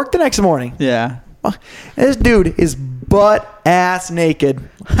 I had to work the next morning. Yeah. This dude is butt ass naked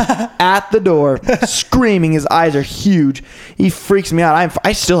at the door, screaming. His eyes are huge. He freaks me out.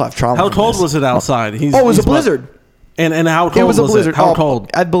 I still have trauma. How cold was it outside? It was a blizzard. And how cold it was a blizzard. How cold?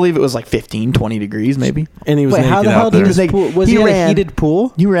 I believe it was like 15, 20 degrees maybe. And he was naked how the hell out there. did this pool? Was he in a heated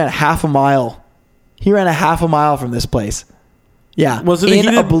pool? He ran half a mile. He ran a half a mile from this place. Yeah, was it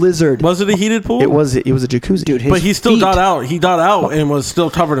a blizzard? Was it a heated pool? It was a jacuzzi, dude. But he still got out. He got out and was still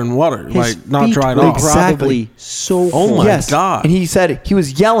covered in water, not dried off. Probably so. Oh my god! And he said he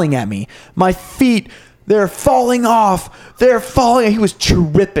was yelling at me. My feet, they're falling off. They're falling. He was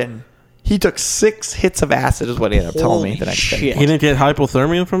tripping. He took 6 hits of acid, is what he ended up telling me the next day. He didn't get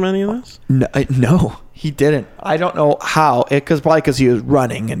hypothermia from any of this? No, he didn't. I don't know how. Probably because he was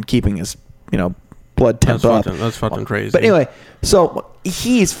running and keeping his, blood temp up. That's fucking crazy. But anyway, so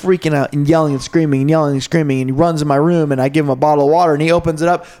he's freaking out and yelling and screaming, and he runs in my room, and I give him a bottle of water, and he opens it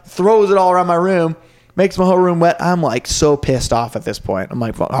up, throws it all around my room, makes my whole room wet. I'm like so pissed off at this point. I'm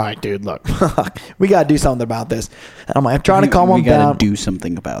like, all right, dude, look, we got to do something about this. And I'm like, I'm trying to calm him down. We got to do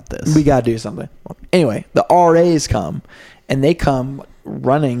something about this. We got to do something. Anyway, the RAs come, and they come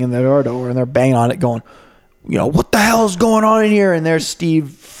running in the door, and they're banging on it going, what the hell is going on in here? And there's Steve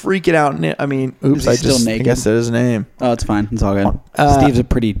freaking out. I mean, oops, I guess that is his name. Oh, it's fine. It's all good. Steve's a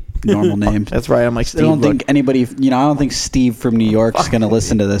pretty normal name. That's right. I'm like, Steve. I don't think anybody, I don't think Steve from New York is going to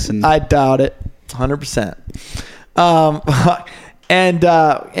listen to this. And I doubt it. 100%.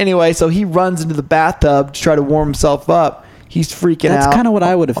 Anyway, so he runs into the bathtub to try to warm himself up. He's freaking out. That's kind of what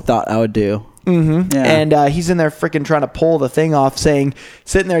I would have thought I would do. Mm-hmm. Yeah. And he's in there freaking trying to pull the thing off, sitting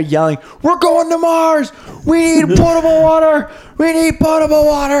there yelling, "We're going to Mars! We need potable water! We need potable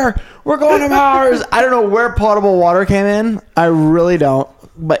water! We're going to Mars!" I don't know where potable water came in. I really don't.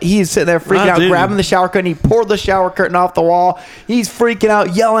 But he's sitting there freaking out, grabbing the shower curtain. He poured the shower curtain off the wall. He's freaking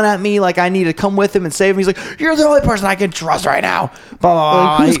out, yelling at me like I need to come with him and save him. He's like, "You're the only person I can trust right now."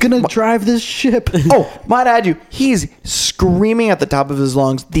 Who's going to drive this ship? Oh, might I add you, he's screaming at the top of his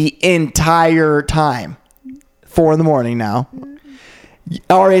lungs the entire time. 4 a.m. now.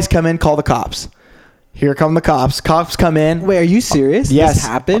 RAs come in, call the cops. Here come the cops. Cops come in. Wait, are you serious? Yes. This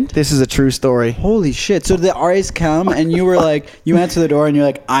happened? This is a true story. Holy shit. So the RAs come and you were like, you answer the door and you're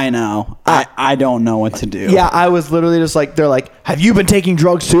like, I know. I don't know what to do. Yeah, I was literally just like, they're like, "Have you been taking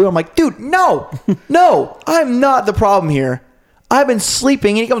drugs too?" I'm like, dude, no, I'm not the problem here. I've been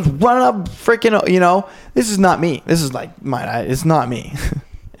sleeping, and he comes running up freaking, this is not me. This is like, it's not me.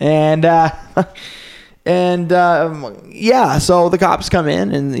 So the cops come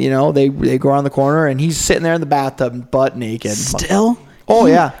in, and they go around the corner, and he's sitting there in the bathtub butt naked. Still? Oh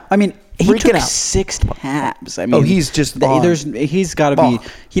yeah. I mean, he took out. 6 tabs. I mean, he's just he's got to be.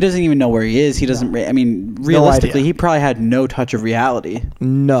 He doesn't even know where he is. He doesn't. I mean, realistically, he probably had no touch of reality.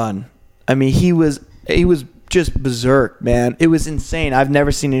 None. I mean, he was just berserk, man. It was insane. I've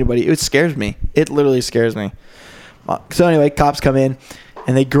never seen anybody. It scares me. It literally scares me. So anyway, cops come in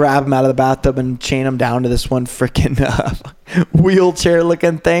and they grab him out of the bathtub and chain him down to this one freaking wheelchair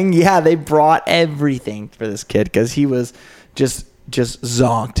looking thing. Yeah, they brought everything for this kid because he was just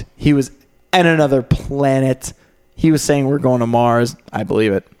zonked. He was in another planet. He was saying we're going to Mars. I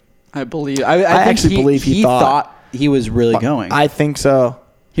believe it. I actually believe he thought he was really going. I think so.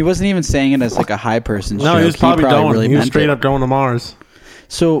 He wasn't even saying it as like a high person joke. No, he was probably going. Really he was straight up going to Mars.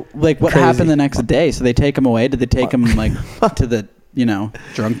 So, like, what happened the next day? So they take him away. Did they take him like to the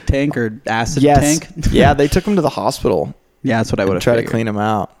drunk tank or acid tank? Yeah, they took him to the hospital. Yeah, that's what I would have tried to clean him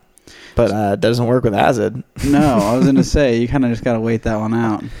out, but it doesn't work with acid. No, I was gonna say you kind of just gotta wait that one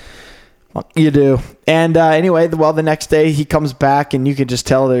out. You do. And anyway, the next day he comes back and you could just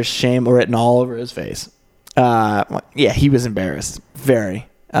tell there's shame written all over his face. Yeah, he was embarrassed, very.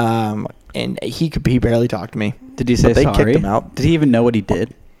 And he barely talked to me. Did he say they sorry? Kicked him out. Did he even know what he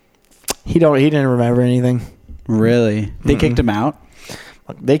did? He didn't remember anything. Really? They kicked him out?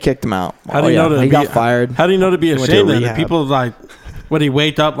 They kicked him out. How do you know he got fired? How do you know to be ashamed then? Did rehab. people like he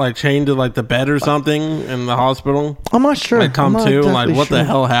waked up like chained to like the bed or something in the hospital? I'm not sure. Like come to like what the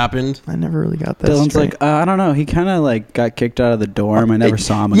hell happened? I never really got that. Dylan's straight. like, I don't know. He kind of like got kicked out of the dorm. I never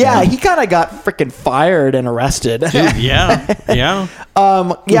saw him again. Yeah, he kind of got freaking fired and arrested. Dude, yeah.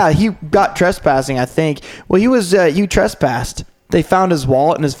 Yeah, he got trespassing, I think. Well, he trespassed. They found his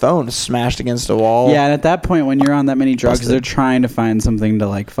wallet and his phone smashed against a wall. Yeah, and at that point, when you're on that many drugs, they're trying to find something to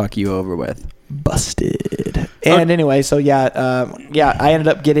like fuck you over with. Busted. And anyway, so I ended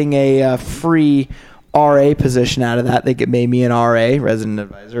up getting a free RA position out of that. They made me an RA, resident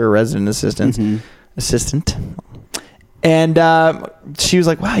advisor, or resident assistant. And she was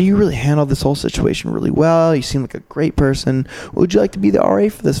like, wow, you really handled this whole situation really well. You seem like a great person. Would you like to be the RA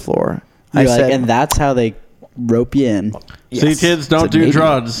for this floor? I said, and that's how they rope you in. Yes. See, kids, don't do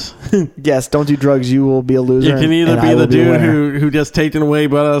drugs. Yes, don't do drugs. You will be a loser. You can either be the dude who gets taken away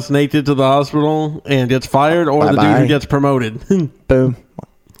butt ass naked to the hospital and gets fired, or the dude who gets promoted. Boom.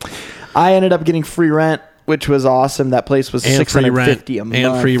 I ended up getting free rent, which was awesome. That place was $650 a month.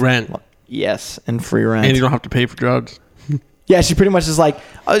 And free rent. Yes, and free rent. And you don't have to pay for drugs. Yeah, she pretty much is like,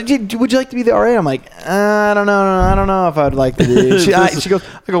 would you like to be the RA? I'm like, I don't know if I'd like to be. She goes,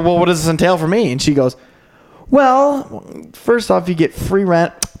 I go, well, what does this entail for me? And she goes, well, first off, you get free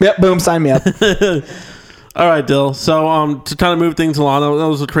rent. Yep, boom, sign me up. All right, Dill. So, to kind of move things along, that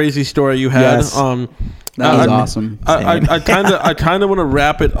was a crazy story you had. Yes. That was awesome. I kind of want to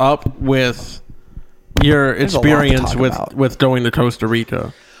wrap it up with your experience with going to Costa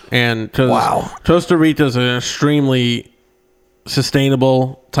Rica, and because Costa Rica is an extremely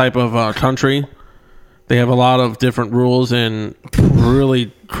sustainable type of country. They have a lot of different rules and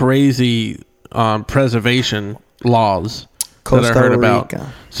really crazy preservation laws that I heard about.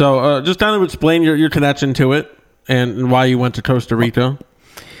 So just kind of explain your connection to it and why you went to Costa Rica.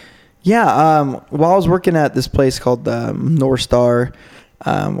 Yeah, while I was working at this place called North Star,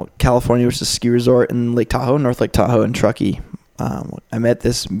 California, which is a ski resort in Lake Tahoe, North Lake Tahoe in Truckee, I met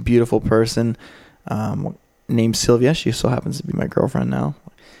this beautiful person named Sylvia. She so happens to be my girlfriend now.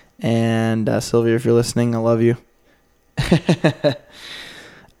 And Sylvia, if you're listening, I love you.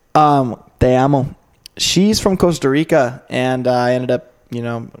 Te amo. She's from Costa Rica, and I ended up,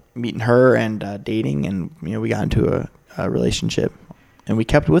 meeting her and dating, and we got into a relationship, and we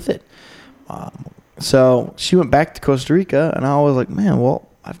kept with it. So she went back to Costa Rica, and I was like, man, well,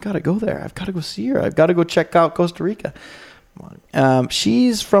 I've got to go there. I've got to go see her. I've got to go check out Costa Rica.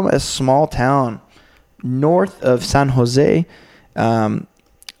 She's from a small town north of San Jose,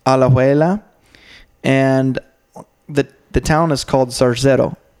 Alajuela, and the town is called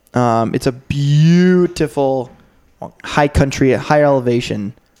Zarcero. It's a beautiful high country, high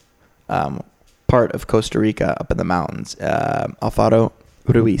elevation part of Costa Rica up in the mountains, Alfaro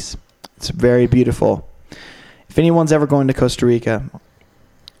Ruiz. It's very beautiful. If anyone's ever going to Costa Rica,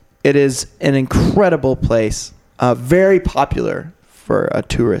 it is an incredible place, very popular for a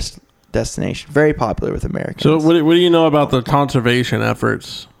tourist destination, very popular with Americans. So what do you know about the conservation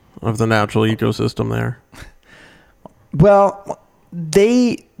efforts of the natural ecosystem there? Well,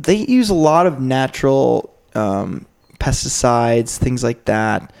 they use a lot of natural pesticides, things like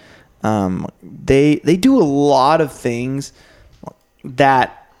that. They do a lot of things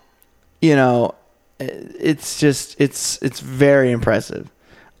that, it's very impressive.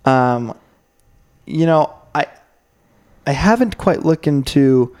 I haven't quite looked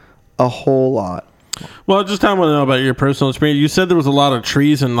into a whole lot. Well, just I want to know about your personal experience. You said there was a lot of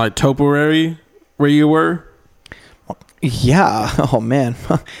trees and like topiary where you were. Yeah. Oh man,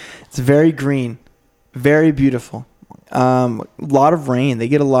 it's very green, very beautiful. A lot of rain. They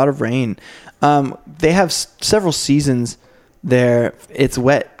get a lot of rain. They have several seasons there. It's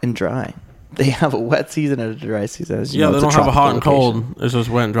wet and dry. They have a wet season and a dry season. As you know, they don't have a hot and cold. It's just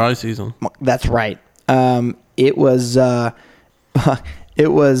wet and dry season. That's right. It was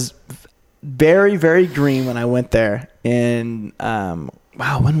very, very green when I went there. And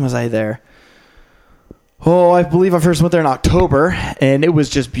when was I there? Oh, I believe I first went there in October, and it was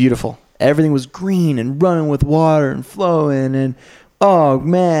just beautiful. Everything was green and running with water and flowing, and oh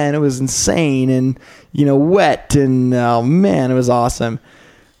man, it was insane, and wet, and oh man, it was awesome.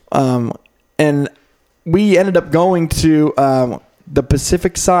 And we ended up going to the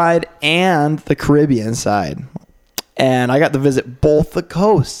Pacific side and the Caribbean side, and I got to visit both the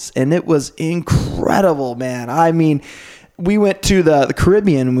coasts, and it was incredible, man. I mean, we went to the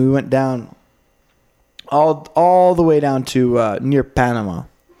Caribbean, and we went down all the way down to near Panama.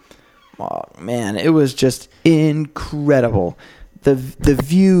 Oh, man, it was just incredible. The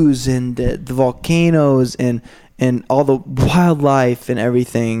views and the volcanoes and all the wildlife and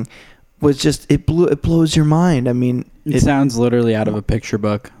everything was just it blows your mind. I mean, it sounds literally out of a picture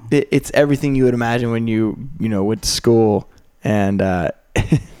book. It's everything you would imagine when you went to school, and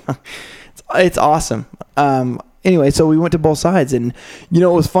it's awesome. Anyway, so we went to both sides, and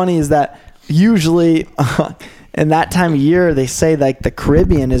what was funny is that usually in that time of year they say like the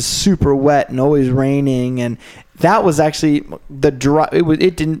Caribbean is super wet and always raining, and that was actually the dry.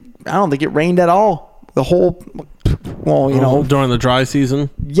 It didn't. I don't think it rained at all. The whole. Well, during the dry season.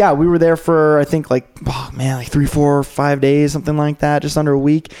 Yeah, we were there for I think like 3, 4, 5 days, something like that, just under a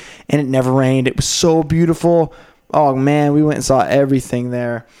week, and it never rained. It was so beautiful. Oh man, we went and saw everything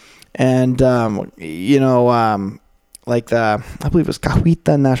there, and like I believe it was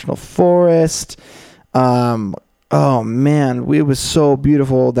Cahuita National Forest. Oh man, it was so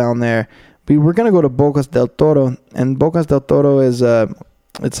beautiful down there. We were gonna go to Bocas del Toro, and Bocas del Toro is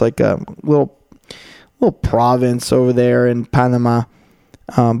it's like a little province over there in Panama,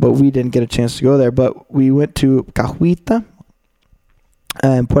 but we didn't get a chance to go there. But we went to Cahuita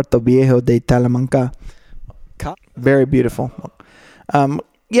and Puerto Viejo de Talamanca. Very beautiful.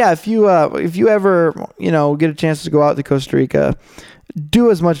 Yeah, if you ever get a chance to go out to Costa Rica,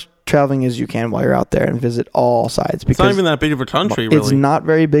 do as much traveling as you can while you're out there and visit all sides. Because it's not even that big of a country, really. It's not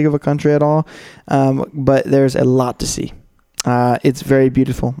very big of a country at all, but there's a lot to see. It's very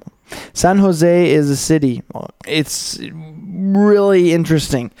beautiful. San Jose is a city. It's really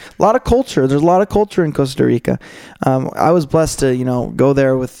interesting. A lot of culture. There's a lot of culture in Costa Rica. I was blessed to go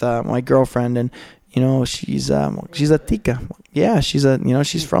there with my girlfriend, and she's a tica. Yeah,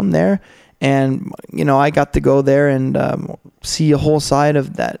 she's from there, and I got to go there and see a whole side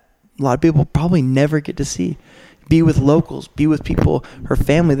of that. A lot of people probably never get to see. Be with locals, be with people, her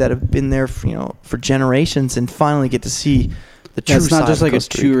family that have been there for generations, and finally get to see the true side. It's not just like a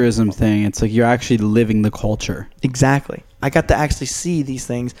tourism thing. It's like you're actually living the culture. Exactly. I got to actually see these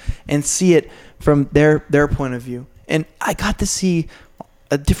things and see it from their point of view, and I got to see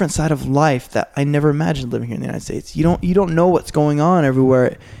a different side of life that I never imagined living here in the United States. You don't know what's going on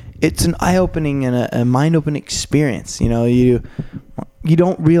everywhere. It's an eye-opening and a mind-opening experience. You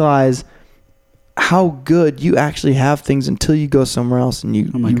don't realize how good you actually have things until you go somewhere else and you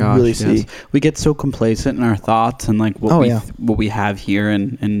really see. We get so complacent in our thoughts and like what we have here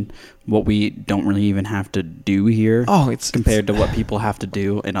and what we don't really even have to do here. Compared to what people have to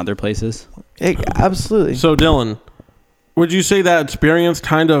do in other places. Absolutely. So Dylan, would you say that experience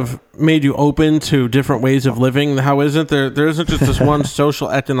kind of made you open to different ways of living? How isn't there isn't just this one social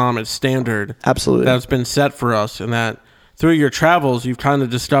economic standard absolutely that's been set for us, and that through your travels you've kind of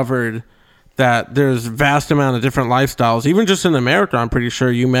discovered that there's vast amount of different lifestyles. Even just in America, I'm pretty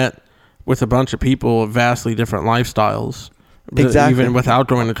sure you met with a bunch of people of vastly different lifestyles. Exactly. Even without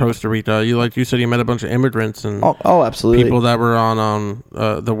going to Costa Rica, you said you met a bunch of immigrants and absolutely people that were on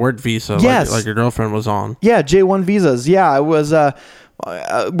the work visa, yes. like your girlfriend was on. Yeah, J1 visas. Yeah, I was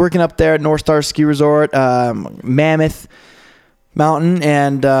working up there at North Star Ski Resort, Mammoth Mountain,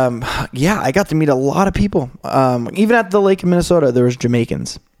 and I got to meet a lot of people. Even at the lake in Minnesota, there was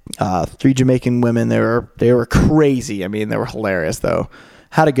Jamaicans. 3 Jamaican women. They were crazy. I mean, they were hilarious though.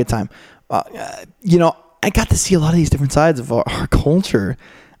 Had a good time. I got to see a lot of these different sides of our culture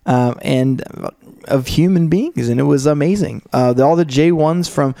and of human beings, and it was amazing. All the J1s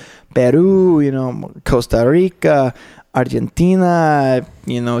from Peru, Costa Rica, Argentina,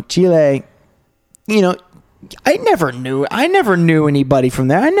 Chile, I never knew anybody from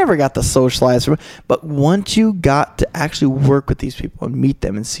there. I never got to socialize from. But once you got to actually work with these people and meet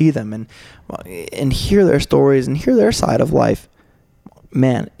them and see them and hear their stories and hear their side of life,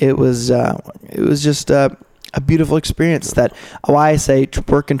 man, it was just a beautiful experience. That why I say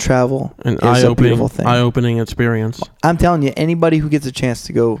work and travel is a beautiful thing. Eye-opening experience. I'm telling you, anybody who gets a chance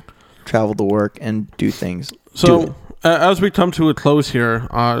to go travel to work and do things. So as we come to a close here,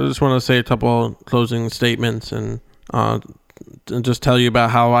 I just want to say a couple of closing statements and just tell you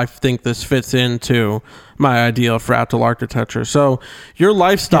about how I think this fits into my idea of fractal architecture. So your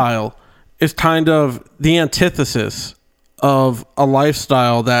lifestyle is kind of the antithesis of a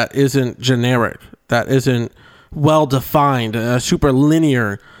lifestyle that isn't generic, that isn't well-defined, a super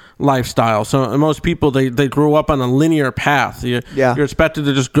linear lifestyle. So most people, they grow up on a linear path. You're expected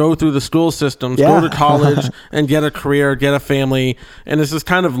to just go through the school systems, go to college and get a career, get a family. And it's this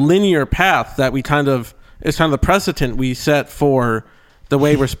kind of linear path that it's kind of the precedent we set for the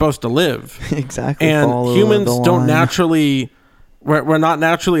way we're supposed to live. Exactly. And humans don't naturally... We're not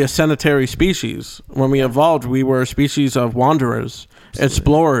naturally a sedentary species. When we evolved, we were a species of wanderers,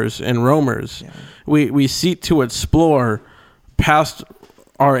 explorers, and roamers. Yeah. We seek to explore past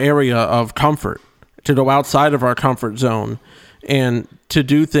our area of comfort, to go outside of our comfort zone, and to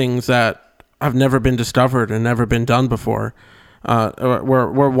do things that have never been discovered and never been done before.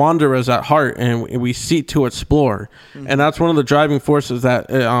 We're wanderers at heart, and we seek to explore. Mm-hmm. And that's one of the driving forces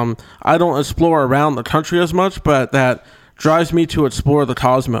that I don't explore around the country as much, but that drives me to explore the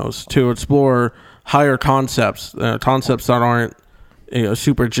cosmos, to explore higher concepts that aren't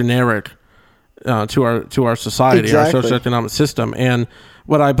super generic to our society, our socioeconomic system. And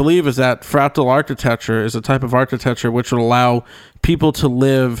what I believe is that fractal architecture is a type of architecture which will allow people to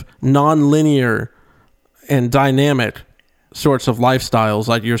live non-linear and dynamic sorts of lifestyles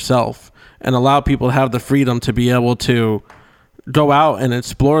like yourself, and allow people to have the freedom to be able to go out and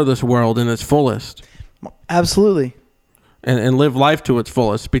explore this world in its fullest. Absolutely. And live life to its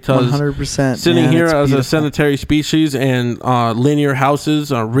fullest, because 100%, sitting here as a sedentary species and linear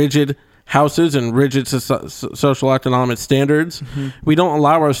houses, rigid houses and rigid social economic standards, we don't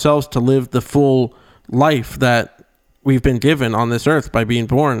allow ourselves to live the full life that we've been given on this earth by being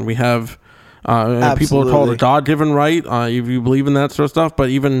born. We have people call it a God-given right, if you believe in that sort of stuff, but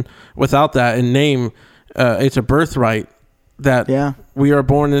even without that, in name, it's a birthright that we are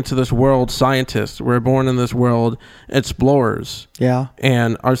born into this world scientists. We're born in this world explorers. Yeah.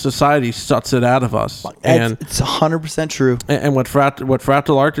 And our society shuts it out of us. And it's 100% true. And what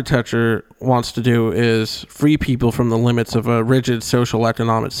fractal architecture wants to do is free people from the limits of a rigid social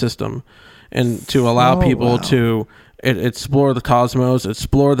economic system, and to allow people to explore the cosmos,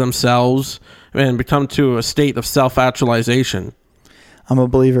 explore themselves, and become to a state of self-actualization. I'm a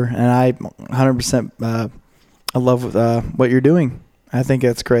believer, and I 100%... I love what you're doing. I think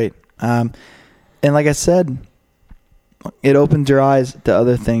that's great. And like I said, it opens your eyes to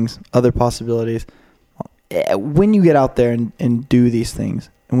other things, other possibilities. When you get out there and do these things,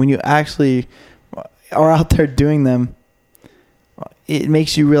 and when you actually are out there doing them, it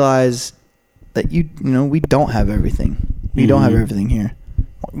makes you realize that we don't have everything. We don't have everything here.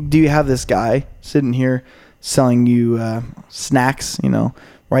 Do you have this guy sitting here selling you snacks,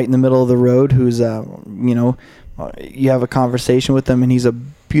 right in the middle of the road, who's you have a conversation with him and he's a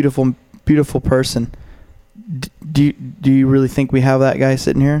beautiful, beautiful person. Do you really think we have that guy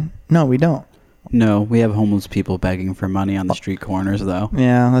sitting here? No, we don't. No, we have homeless people begging for money on the street corners, though.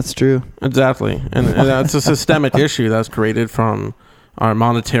 Yeah, that's true. Exactly. And that's a systemic issue that's created from our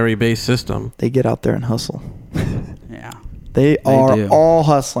monetary-based system. They get out there and hustle. Yeah. They are all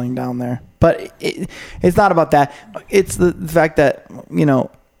hustling down there. But it's not about that. It's the fact that,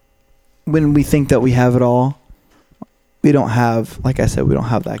 when we think that we have it all, we don't have, like I said, we don't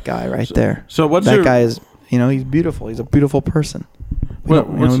have that guy there. So that guy is, he's beautiful. He's a beautiful person.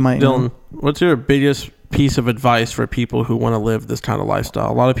 Dylan, what's your biggest piece of advice for people who want to live this kind of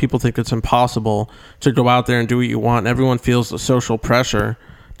lifestyle? A lot of people think it's impossible to go out there and do what you want. Everyone feels the social pressure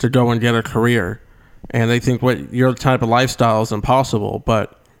to go and get a career, and they think what your type of lifestyle is impossible.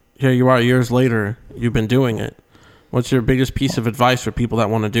 But here you are, years later, you've been doing it. What's your biggest piece of advice for people that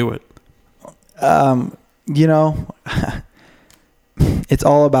want to do it? It's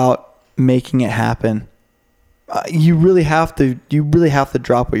all about making it happen. You really have to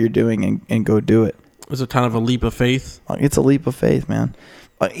drop what you're doing and go do it. Is it kind of a leap of faith? It's a leap of faith, man.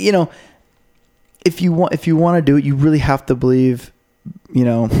 If you want to do it, you really have to believe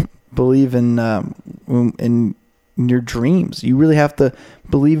in your dreams. You really have to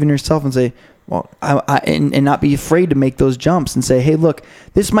believe in yourself and say, well, and not be afraid to make those jumps and say, hey, look,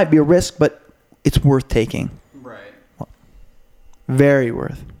 this might be a risk, but it's worth taking. Right. Very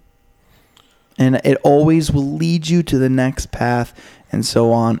worth. And it always will lead you to the next path, and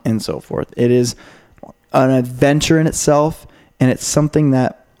so on and so forth. It is an adventure in itself, and it's something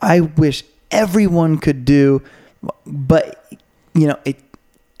that I wish everyone could do, but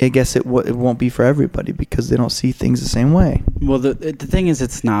I guess it won't be for everybody because they don't see things the same way. Well, the thing is,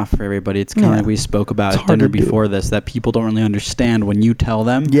 it's not for everybody. It's kind of like we spoke about at dinner before this, that people don't really understand when you tell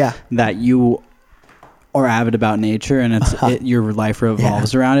them that you are avid about nature and your life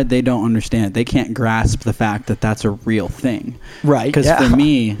revolves around it. They don't understand it. They can't grasp the fact that that's a real thing. Right. Because for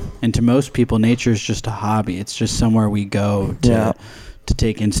me and to most people, nature is just a hobby. It's just somewhere we go to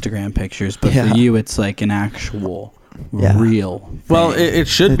take Instagram pictures. But for you, it's like an actual real thing. Well, it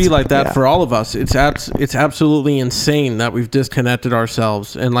should be like that for all of us. It's absolutely insane that we've disconnected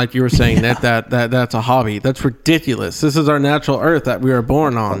ourselves, and like you were saying, that's a hobby. That's ridiculous. This is our natural earth that we are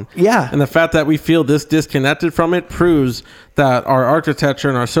born on. And the fact that we feel this disconnected from it proves that our architecture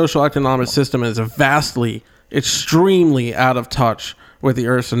and our social economic system is extremely out of touch with the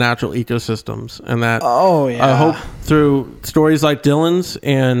earth's natural ecosystems. And that I hope through stories like Dylan's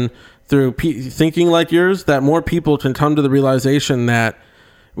and through thinking like yours, that more people can come to the realization that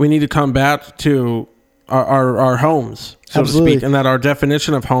we need to come back to our homes, so to speak, and that our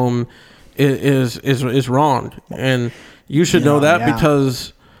definition of home is wrong. And you should know that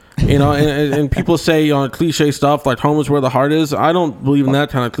because, and people say cliche stuff like home is where the heart is. I don't believe in that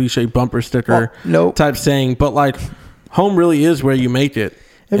kind of cliche bumper sticker type saying, but like home really is where you make it.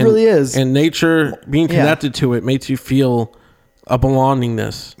 It really is. And nature, being connected to it, makes you feel a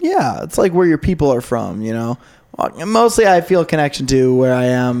belongingness. Yeah, it's like where your people are from, Mostly I feel a connection to where I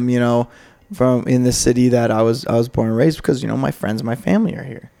am, from in the city that I was born and raised because, my friends and my family are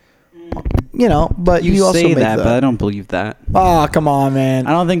here. But you also say that, but I don't believe that. Oh, come on, man.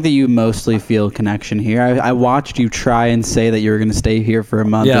 I don't think that you mostly feel connection here. I watched you try and say that you were going to stay here for a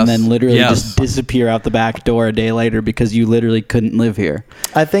month and then literally just disappear out the back door a day later because you literally couldn't live here.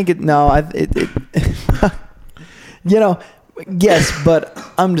 I think yes, but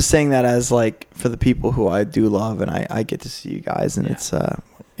I'm just saying that as like for the people who I do love, and I get to see you guys, and it's a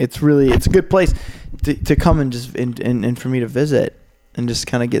good place to come and just and for me to visit and just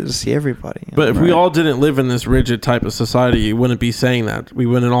kind of get to see everybody. But if we all didn't live in this rigid type of society, you wouldn't be saying that. We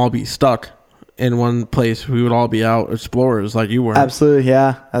wouldn't all be stuck in one place. We would all be out explorers like you were. Absolutely,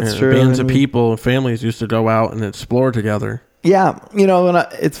 yeah, that's true. Bands of people and families used to go out and explore together. Yeah,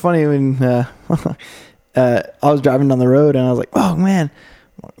 it's funny when. I was driving down the road and I was like, oh man,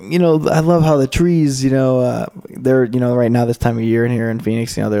 I love how the trees, they're, right now this time of year in here in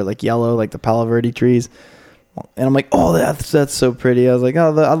Phoenix, they're like yellow, like the Palo Verde trees. And I'm like, oh, that's so pretty. I was like,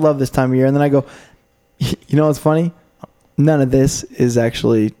 oh, I love this time of year. And then I go, what's funny? None of this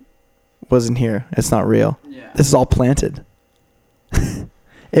wasn't here. It's not real. Yeah. This is all planted.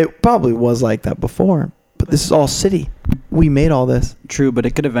 It probably was like that before. But this is all city. We made all this. True, but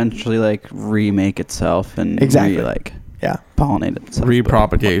it could eventually remake itself and pollinate itself.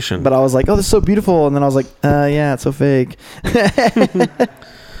 Repropagation. But I was like, oh, this is so beautiful, and then I was like, it's so fake. and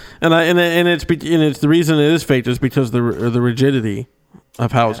it's the reason it is fake is because the rigidity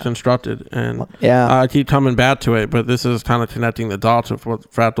of how it's constructed, and I keep coming back to it. But this is kind of connecting the dots of what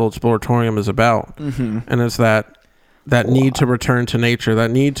Fractal Exploratorium is about, and it's that need to return to nature, that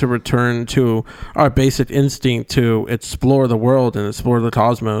need to return to our basic instinct to explore the world and explore the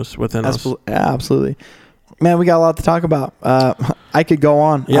cosmos within us. Yeah, absolutely. Man, we got a lot to talk about. I could go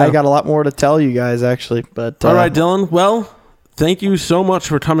on. I got a lot more to tell you guys, actually. But all right, Dylan. Well, thank you so much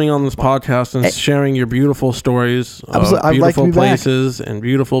for coming on this podcast and sharing your beautiful stories of beautiful places and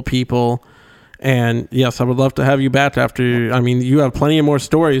beautiful people. And yes, I would love to have you back after. You have plenty of more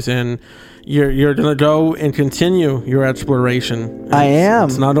stories, and you're gonna go and continue your exploration. I am.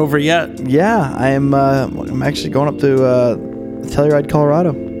 It's not over yet. Yeah, I am. I'm actually going up to Telluride,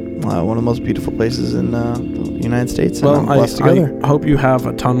 Colorado. One of the most beautiful places in the United States. Well, I hope you have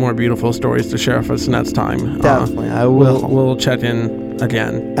a ton more beautiful stories to share with us next time. Definitely, I will. We'll check in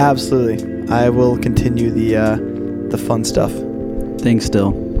again. Absolutely, I will continue the fun stuff. Thanks,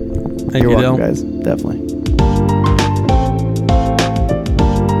 Dill. Thank you, You're welcome, Dill. guys. Definitely.